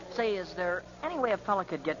 Hello. Say, is there any way a fella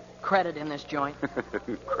could get credit in this joint?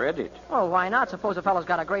 Credit? Well, why not? Suppose a fella's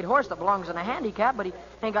got a great horse that belongs in a handicap, but he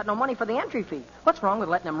ain't got no money for the entry fee. What's wrong with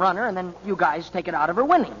letting him run her and then you guys take it out of her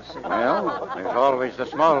winnings? Well, there's always the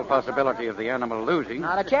small possibility of the animal losing.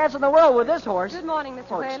 Not a chance in the world with this horse. Good morning,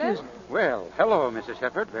 Mr. Oh, Whaler. excuse me. Well, hello, Mrs.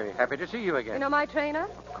 Shepard. Very happy to see you again. You know my trainer?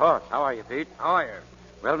 Of course. How are you, Pete? How are you?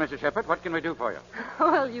 Well, Mrs. Shepard, what can we do for you?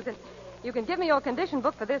 Well, you can give me your condition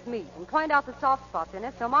book for this meet and point out the soft spots in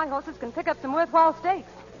it so my horses can pick up some worthwhile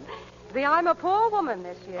stakes. See, I'm a poor woman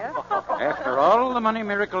this year. After all the money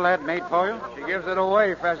Miracle Lad made for you? She gives it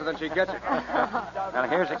away faster than she gets it. Now,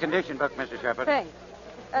 here's the condition book, Mrs. Shepard. Thanks.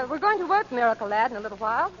 We're going to work Miracle Lad in a little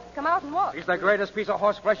while. Come out and walk. He's the greatest piece of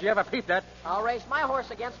horseflesh you ever peeped at. I'll race my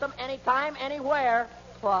horse against him anytime, anywhere.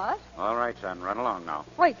 What? All right, son. Run along now.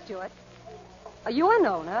 Wait, Stuart. Are you an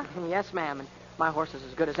owner? Yes, ma'am, and my horse is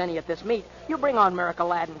as good as any at this meet. You bring on Miracle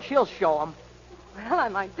Lad and she'll show him. Well, I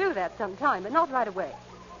might do that sometime, but not right away.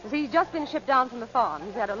 You see, he's just been shipped down from the farm.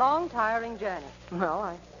 He's had a long, tiring journey.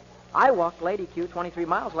 Well, I walked Lady Q 23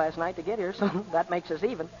 miles last night to get here, so that makes us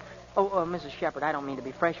even. Oh, Mrs. Shepard, I don't mean to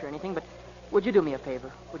be fresh or anything, but would you do me a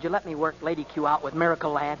favor? Would you let me work Lady Q out with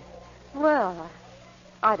Miracle Lad? Well,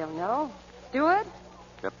 I don't know. Stuart?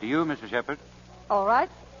 It's up to you, Mrs. Shepard. All right.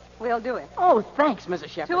 We'll do it. Oh, thanks, Mrs.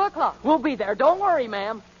 Shepard. 2:00. We'll be there. Don't worry,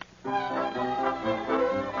 ma'am.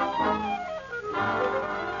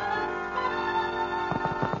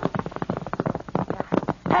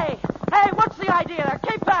 Hey, what's the idea there?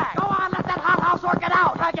 Keep back. Go on, let that hothouse work it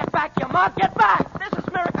out. Now get back, you mug. Get back. This is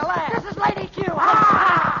Miracle Lad. This is Lady Q.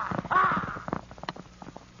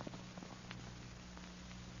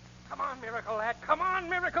 Come on, Miracle Lad. Come on,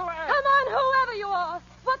 Miracle Lad. Come on, whoever you are.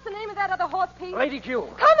 What's the name of that other horse, Pete? Lady Q.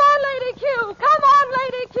 Come on, Lady Q. Come on,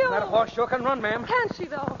 Lady Q. That horse sure can run, ma'am. Can't she,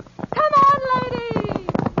 though? Come on, lady.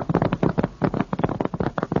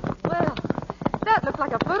 Well, that looked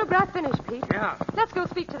like a photograph finish, Pete. Yeah. Let's go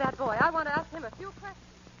speak to that boy. I want to ask him a few questions.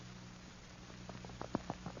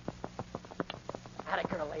 Atta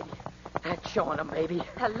girl, lady. That's showing him, baby.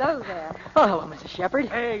 Hello there. Oh, hello, Mrs. Shepard.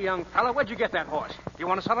 Hey, young fella, where'd you get that horse? Do you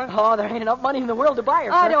want to sell her? Oh, there ain't enough money in the world to buy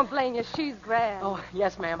her, I sir. don't blame you. She's grand. Oh,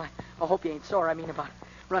 yes, ma'am. I hope you ain't sore. I mean, about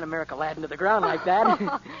running Miracle Lad into the ground like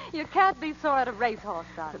that. You can't be sore at a racehorse,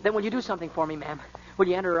 son. Then will you do something for me, ma'am? Will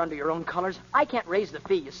you enter her under your own colors? I can't raise the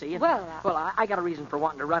fee, you see. And, Well, I got a reason for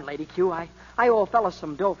wanting to run, Lady Q. I owe a fella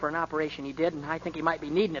some dough for an operation he did, and I think he might be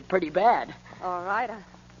needing it pretty bad. All right.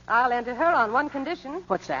 I'll enter her on one condition.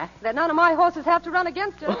 What's that? That none of my horses have to run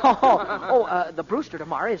against her. The Brewster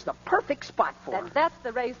tomorrow is the perfect spot for her. That's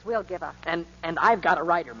the race we'll give her. And I've got a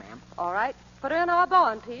rider, ma'am. All right. Put her in our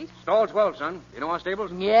barn, Pete. Stalls well, son. You know our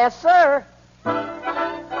stables? Yes, sir.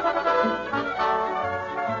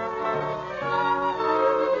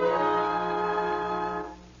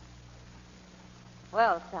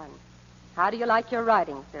 Well, son, how do you like your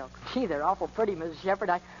riding silks? Gee, they're awful pretty, Mrs. Shepard.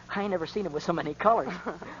 I ain't never seen them with so many colors.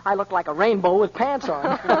 I look like a rainbow with pants on.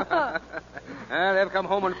 They've come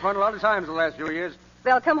home in front a lot of times the last few years.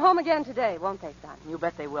 They'll come home again today, won't they, son? You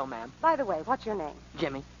bet they will, ma'am. By the way, what's your name?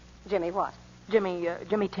 Jimmy. Jimmy what?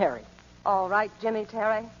 Jimmy Terry. All right, Jimmy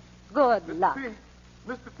Terry. Good luck.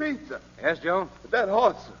 Mr. Pizza. Yes, Joe? That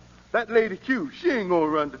horse, sir. That Lady Q, she ain't gonna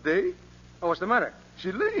run today. Oh, what's the matter?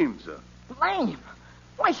 She lame, sir. Lame?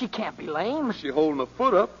 Why, she can't be lame. She holding her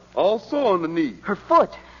foot up, all sore on the knee. Her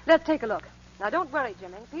foot? Let's take a look. Now, don't worry,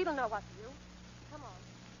 Jimmy. Pete'll know what to do. Come on.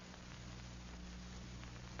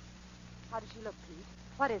 How does she look, Pete?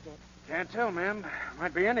 What is it? Can't tell, ma'am.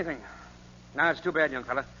 Might be anything. Now, it's too bad, young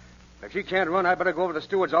fella. If she can't run, I'd better go over to the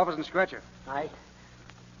steward's office and scratch her.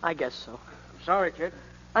 I guess so. I'm sorry, kid.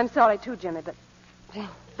 I'm sorry, too, Jimmy, but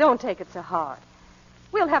don't take it so hard.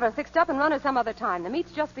 We'll have her fixed up and run her some other time. The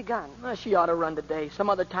meet's just begun. Well, she ought to run today. Some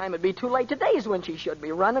other time it'd be too late. Today's when she should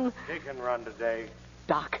be running. She can run today.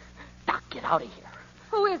 Doc, get out of here.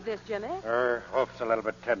 Who is this, Jimmy? Her hoof's a little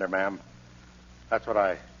bit tender, ma'am. That's what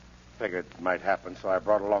I figured might happen, so I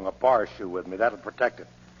brought along a bar shoe with me. That'll protect it.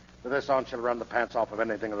 With this on, she'll run the pants off of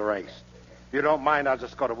anything in the race. If you don't mind, I'll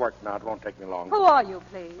just go to work now. It won't take me long. Who are you,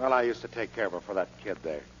 please? Well, I used to take care of her for that kid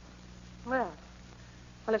there. Well,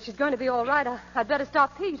 if she's going to be all right, I'd better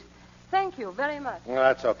stop Pete. Thank you very much. Well,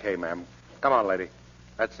 that's okay, ma'am. Come on, lady.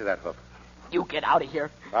 Let's see that hoof. You get out of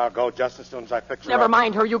here. I'll go just as soon as I fix her Never up.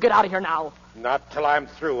 mind her. You get out of here now. Not till I'm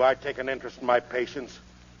through. I take an interest in my patients.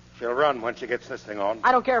 She'll run when she gets this thing on.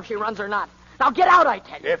 I don't care if she runs or not. Now get out, I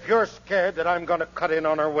tell you. If you're scared that I'm going to cut in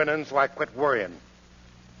on her winnings, why, quit worrying.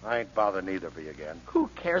 I ain't bothering either of you again. Who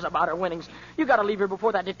cares about her winnings? You got to leave here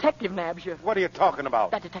before that detective nabs you. What are you talking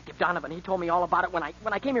about? That Detective Donovan. He told me all about it when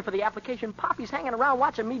I came here for the application. Poppy's hanging around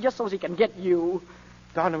watching me just so he can get you.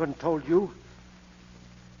 Donovan told you?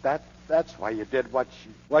 That's why you did what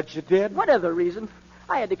you did? What other reason?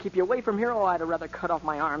 I had to keep you away from here. Oh, I'd have rather cut off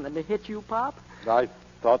my arm than to hit you, Pop. I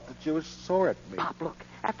thought that you was sore at me. Pop, look.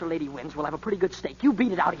 After Lady wins, we'll have a pretty good steak. You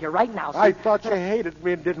beat it out of here right now. See? I thought you hated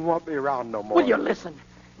me and didn't want me around no more. Will you listen?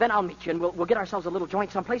 Then I'll meet you, and we'll get ourselves a little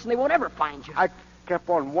joint someplace, and they won't ever find you. I kept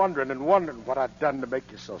on wondering what I'd done to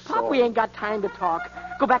make you so sore. Pop, we ain't got time to talk.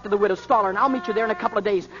 Go back to the Widow's Staller, and I'll meet you there in a couple of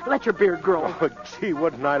days. Let your beard grow. Oh, gee,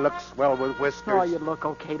 wouldn't I look swell with whiskers? Oh, you'd look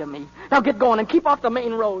okay to me. Now get going and keep off the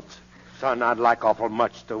main roads. Son, I'd like awful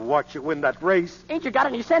much to watch you win that race. Ain't you got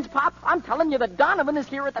any sense, Pop? I'm telling you that Donovan is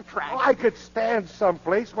here at the track. Oh, I could stand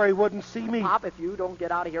someplace where he wouldn't see me. Pop, if you don't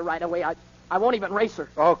get out of here right away, I won't even race her.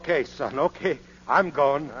 Okay, son, okay. I'm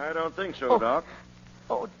going. I don't think so, Doc.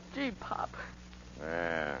 Oh, gee, Pop.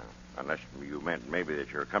 Unless you meant maybe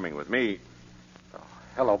that you're coming with me. Oh,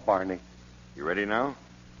 hello, Barney. You ready now?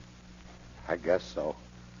 I guess so.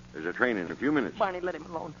 There's a train in a few minutes. Barney, let him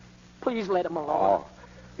alone. Please let him alone.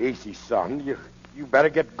 Oh, easy, son. You better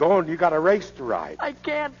get going. You got a race to ride. I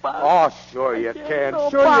can't, Pop. Oh, sure you can. No,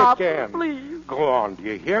 Sure Pop, you can. Please. Go on. Do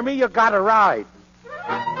you hear me? You got to ride.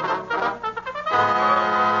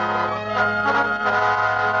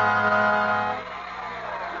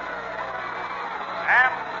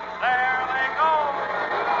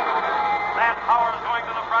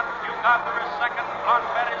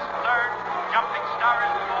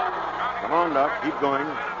 Come on, Doc. Keep going.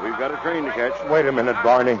 We've got a train to catch. Wait a minute,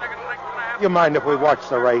 Barney. You mind if we watch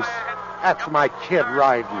the race? That's my kid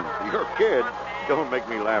riding. Your kid? Don't make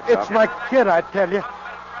me laugh, It's Doc. my kid, I tell you.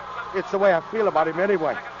 It's the way I feel about him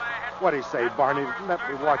anyway. What do you say, Barney? Let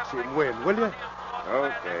me watch him win, will you?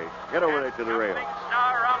 Okay. Get over there to the rail.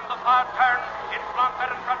 Star around the far turn. It's Blanca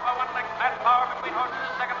in front by 1 length. Matt Power between horses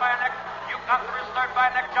is second by a neck. You've got the third by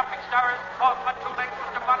a neck. Jumping Star is fourth by 2 lengths.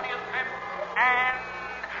 Mr. Bundy is fifth. And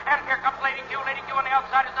here comes Lady Q. Lady Q on the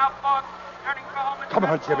outside is now fourth. Turning for home. Come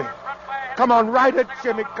on, Jimmy. Come on, ride it,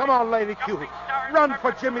 Jimmy. Come on, Lady Q. Run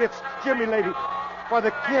for Jimmy. It's Jimmy, lady. For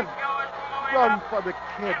the kid. Run for the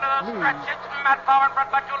kid, please. It's Matt Power in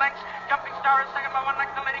front by 2 lengths. Jumping Star is second by 1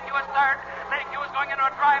 length. And Lady Q is third. Lady Q is going into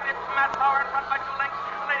a drive. It's Matt Power in front by 2 lengths.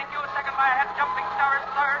 Lady Q is second by a head. Jumping Star is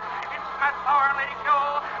third. It's Matt Power and Lady Q.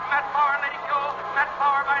 Matt Power and Lady Q. Matt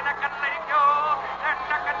Power by neck and Lady Q. They're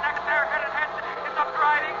neck and neck. They're head and head. It's a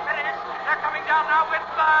driving finish. They're coming down now with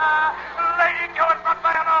Lady Q in front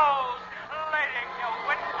by a nose. Lady Q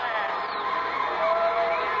wins it.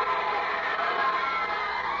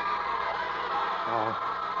 Oh,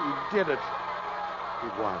 he did it. He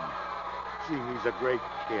won. Gee, he's a great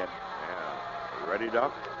kid. Yeah. You ready,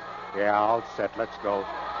 Doc? Yeah, all set. Let's go.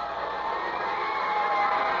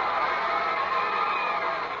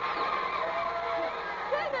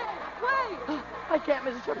 I can't,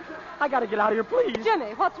 Mrs. Shepard. I got to get out of here, please.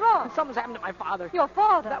 Jimmy, what's wrong? Something's happened to my father. Your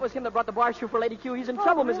father? That was him that brought the bar shoe for Lady Q. He's in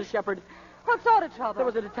trouble, really? Mrs. Shepard. What sort of trouble? There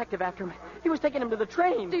was a detective after him. He was taking him to the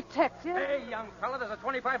train. Detective? Hey, young fella, there's a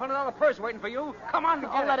 $2,500 purse waiting for you. Come on,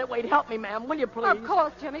 I'll let it wait. Help me, ma'am. Will you, please? Of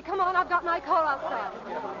course, Jimmy. Come on, I've got my car outside.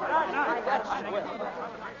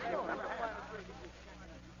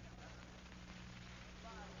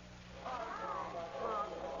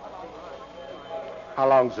 How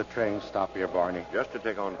long's the train stop here, Barney? Just to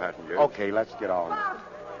take on passengers. Okay, let's get on.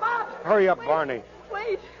 Bob! Hurry up, Barney.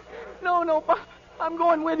 Wait. No, Bob. I'm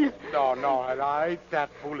going with you. No, I ain't that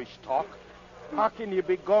foolish talk. How can you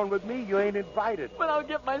be going with me? You ain't invited. But I'll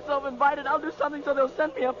get myself invited. I'll do something so they'll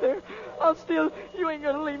send me up there. I'll steal. You ain't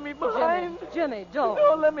gonna leave me behind. Jimmy, don't.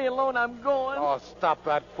 No, let me alone. I'm going. Oh, stop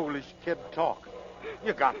that foolish kid talk.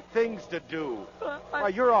 You got things to do. Why,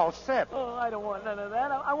 you're all set. Oh, I don't want none of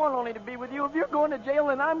that. I want only to be with you. If you're going to jail,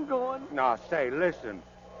 then I'm going. Now, say, listen.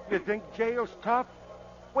 You think jail's tough?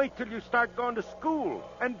 Wait till you start going to school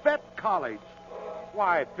and vet college.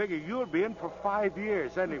 Why, I figure you'll be in for 5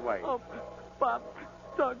 years anyway. Oh, Bob,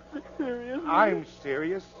 talk serious. I'm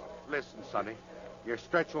serious. Listen, Sonny, your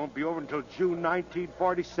stretch won't be over until June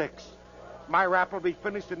 1946. My rap will be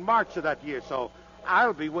finished in March of that year, so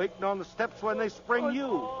I'll be waiting on the steps when they spring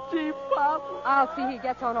you. Gee, Bob. I'll see he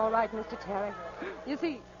gets on all right, Mr. Terry. You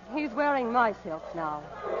see, he's wearing my silks now.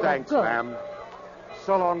 Thanks, Good. ma'am.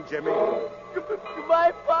 So long, Jimmy.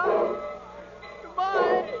 Goodbye, Bob.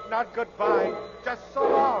 Goodbye. Not goodbye. Just so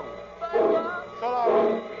long. Bye, Bob. So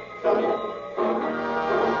long, son.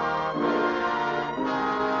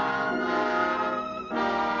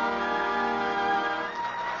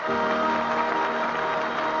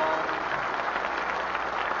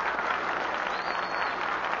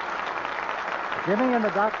 Jimmy and the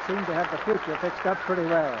Doc seem to have the future fixed up pretty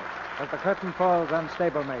well, as the curtain falls on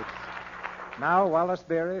stablemates. Now Wallace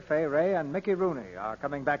Beery, Fay Ray, and Mickey Rooney are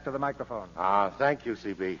coming back to the microphone. Thank you,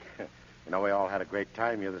 CB. You know, we all had a great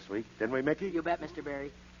time here this week, didn't we, Mickey? You bet, Mr.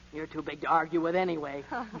 Berry. You're too big to argue with anyway.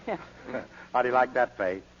 How do you like that,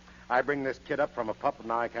 Fay? I bring this kid up from a pup, and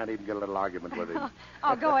now I can't even get a little argument with him.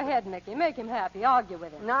 Oh, go ahead, Mickey. Make him happy. Argue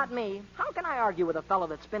with him. Not me. How can I argue with a fellow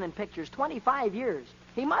that's been in pictures 25 years?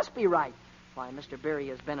 He must be right. Why, Mr. Berry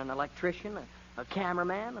has been an electrician, a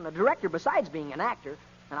cameraman, and a director besides being an actor,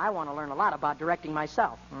 and I want to learn a lot about directing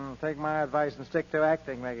myself. Take my advice and stick to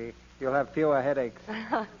acting, Mickey. You'll have fewer headaches.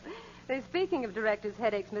 Speaking of directors'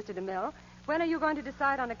 headaches, Mr. DeMille, when are you going to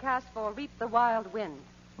decide on a cast for Reap the Wild Wind?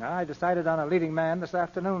 I decided on a leading man this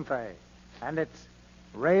afternoon, Fay, and it's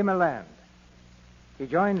Ray Milland. He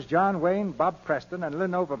joins John Wayne, Bob Preston, and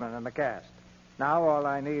Lynn Overman in the cast. Now all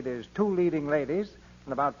I need is 2 leading ladies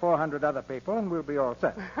and about 400 other people, and we'll be all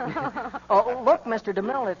set. Oh, look, Mr.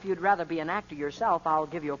 DeMille, if you'd rather be an actor yourself, I'll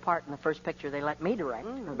give you a part in the first picture they let me direct.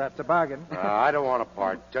 That's a bargain. I don't want a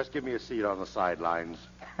part. Just give me a seat on the sidelines.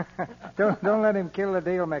 Don't let him kill the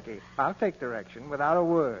deal, Mickey. I'll take direction without a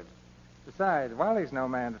word. Besides, Wally's no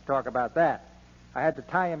man to talk about that. I had to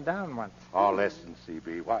tie him down once. Oh, listen,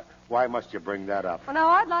 CB. Why must you bring that up? Well, now,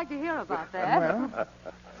 I'd like to hear about that. Well,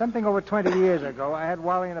 something over 20 years ago, I had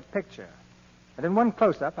Wally in a picture. And in one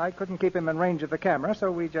close-up, I couldn't keep him in range of the camera, so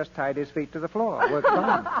we just tied his feet to the floor. Worked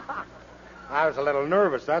fine. I was a little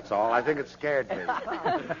nervous, that's all. I think it scared me.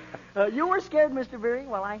 You were scared, Mr. Berry?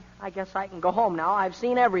 Well, I guess I can go home now. I've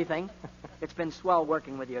seen everything. It's been swell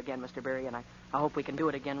working with you again, Mr. Berry, and I hope we can do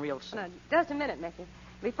it again real soon. Now, just a minute, Mickey.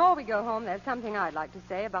 Before we go home, there's something I'd like to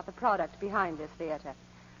say about the product behind this theater.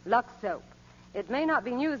 Lux Soap. It may not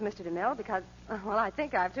be news, Mr. DeMille, because, well, I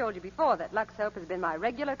think I've told you before that Lux Soap has been my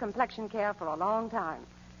regular complexion care for a long time.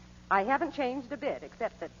 I haven't changed a bit,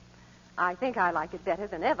 except that I think I like it better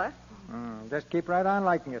than ever. Just keep right on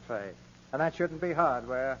liking it, Fay. And that shouldn't be hard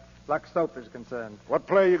where Lux Soap is concerned. What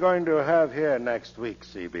play are you going to have here next week,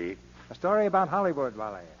 CB? A story about Hollywood,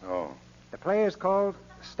 Wally. Oh. The play is called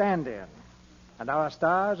Stand-In, and our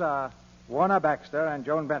stars are Warner Baxter and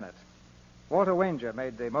Joan Bennett. Walter Wanger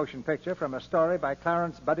made the motion picture from a story by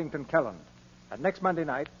Clarence Buddington Kelland. And next Monday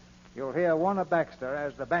night, you'll hear Warner Baxter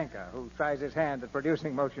as the banker who tries his hand at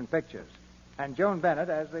producing motion pictures, and Joan Bennett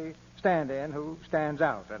as the stand-in who stands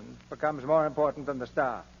out and becomes more important than the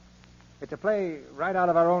star. It's a play right out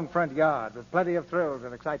of our own front yard with plenty of thrills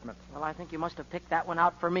and excitement. Well, I think you must have picked that one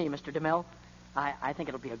out for me, Mr. DeMille. I think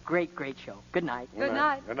it'll be a great, great show. Good night. Good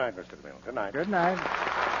night. Good night, Mr. DeMille. Good night. Good night.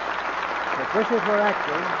 If wishes were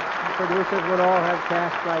actors, the producers would all have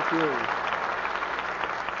cast like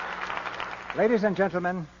you. Ladies and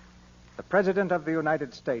gentlemen, the President of the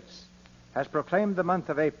United States has proclaimed the month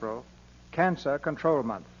of April Cancer Control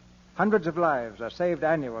Month. Hundreds of lives are saved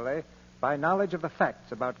annually by knowledge of the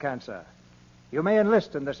facts about cancer. You may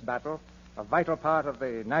enlist in this battle, a vital part of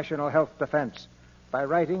the national health defense, by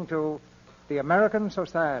writing to the American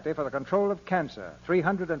Society for the Control of Cancer,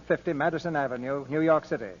 350 Madison Avenue, New York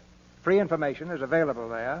City. Free information is available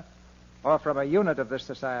there, or from a unit of this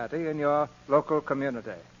society in your local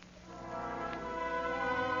community.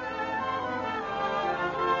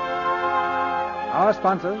 Our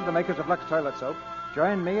sponsors, the makers of Lux Toilet Soap,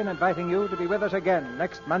 join me in inviting you to be with us again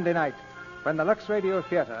next Monday night when the Lux Radio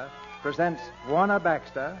Theater presents Warner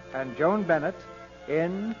Baxter and Joan Bennett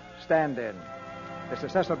in Stand-In. This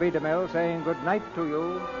is Cecil B. DeMille saying good night to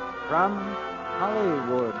you from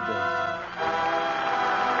Hollywood.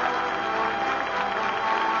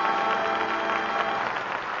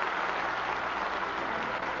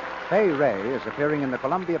 Fay Ray is appearing in the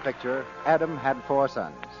Columbia picture Adam Had Four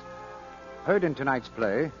Sons. Heard in tonight's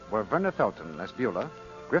play were Verna Felton as Beulah,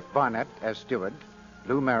 Griff Barnett as Steward,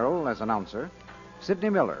 Lou Merrill as announcer, Sidney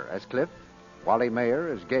Miller as Cliff, Wally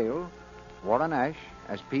Mayer as Gale, Warren Ash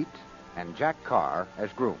as Pete, and Jack Carr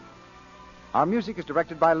as Groom. Our music is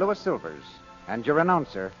directed by Louis Silvers, and your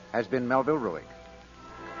announcer has been Melville Ruick.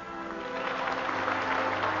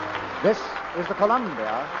 This is the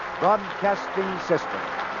Columbia Broadcasting System.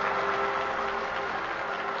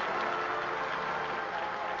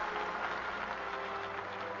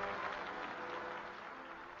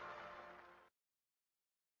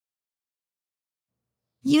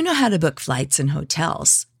 You know how to book flights and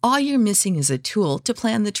hotels. All you're missing is a tool to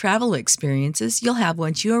plan the travel experiences you'll have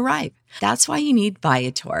once you arrive. That's why you need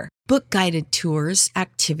Viator. Book guided tours,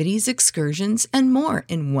 activities, excursions, and more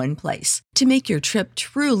in one place to make your trip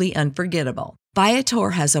truly unforgettable.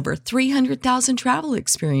 Viator has over 300,000 travel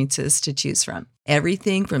experiences to choose from.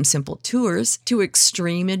 Everything from simple tours to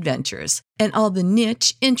extreme adventures and all the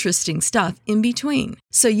niche, interesting stuff in between.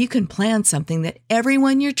 So you can plan something that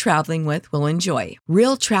everyone you're traveling with will enjoy.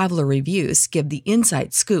 Real traveler reviews give the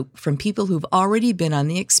inside scoop from people who've already been on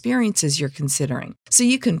the experiences you're considering. So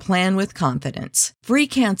you can plan with confidence. Free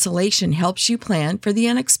cancellation helps you plan for the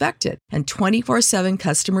unexpected. And 24/7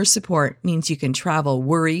 customer support means you can travel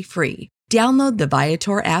worry-free. Download the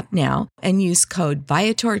Viator app now and use code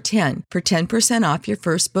Viator10 for 10% off your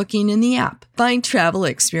first booking in the app. Find travel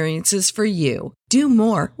experiences for you. Do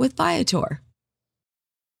more with Viator.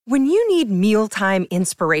 When you need mealtime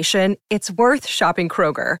inspiration, it's worth shopping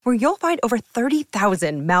Kroger, where you'll find over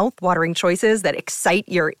 30,000 mouth-watering choices that excite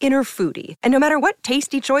your inner foodie. And no matter what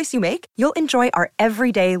tasty choice you make, you'll enjoy our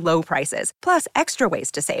everyday low prices, plus extra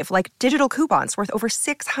ways to save, like digital coupons worth over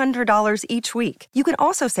 $600 each week. You can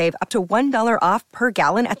also save up to $1 off per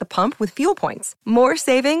gallon at the pump with fuel points. More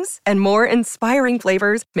savings and more inspiring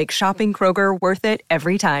flavors make shopping Kroger worth it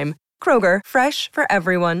every time. Kroger, fresh for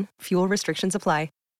everyone. Fuel restrictions apply.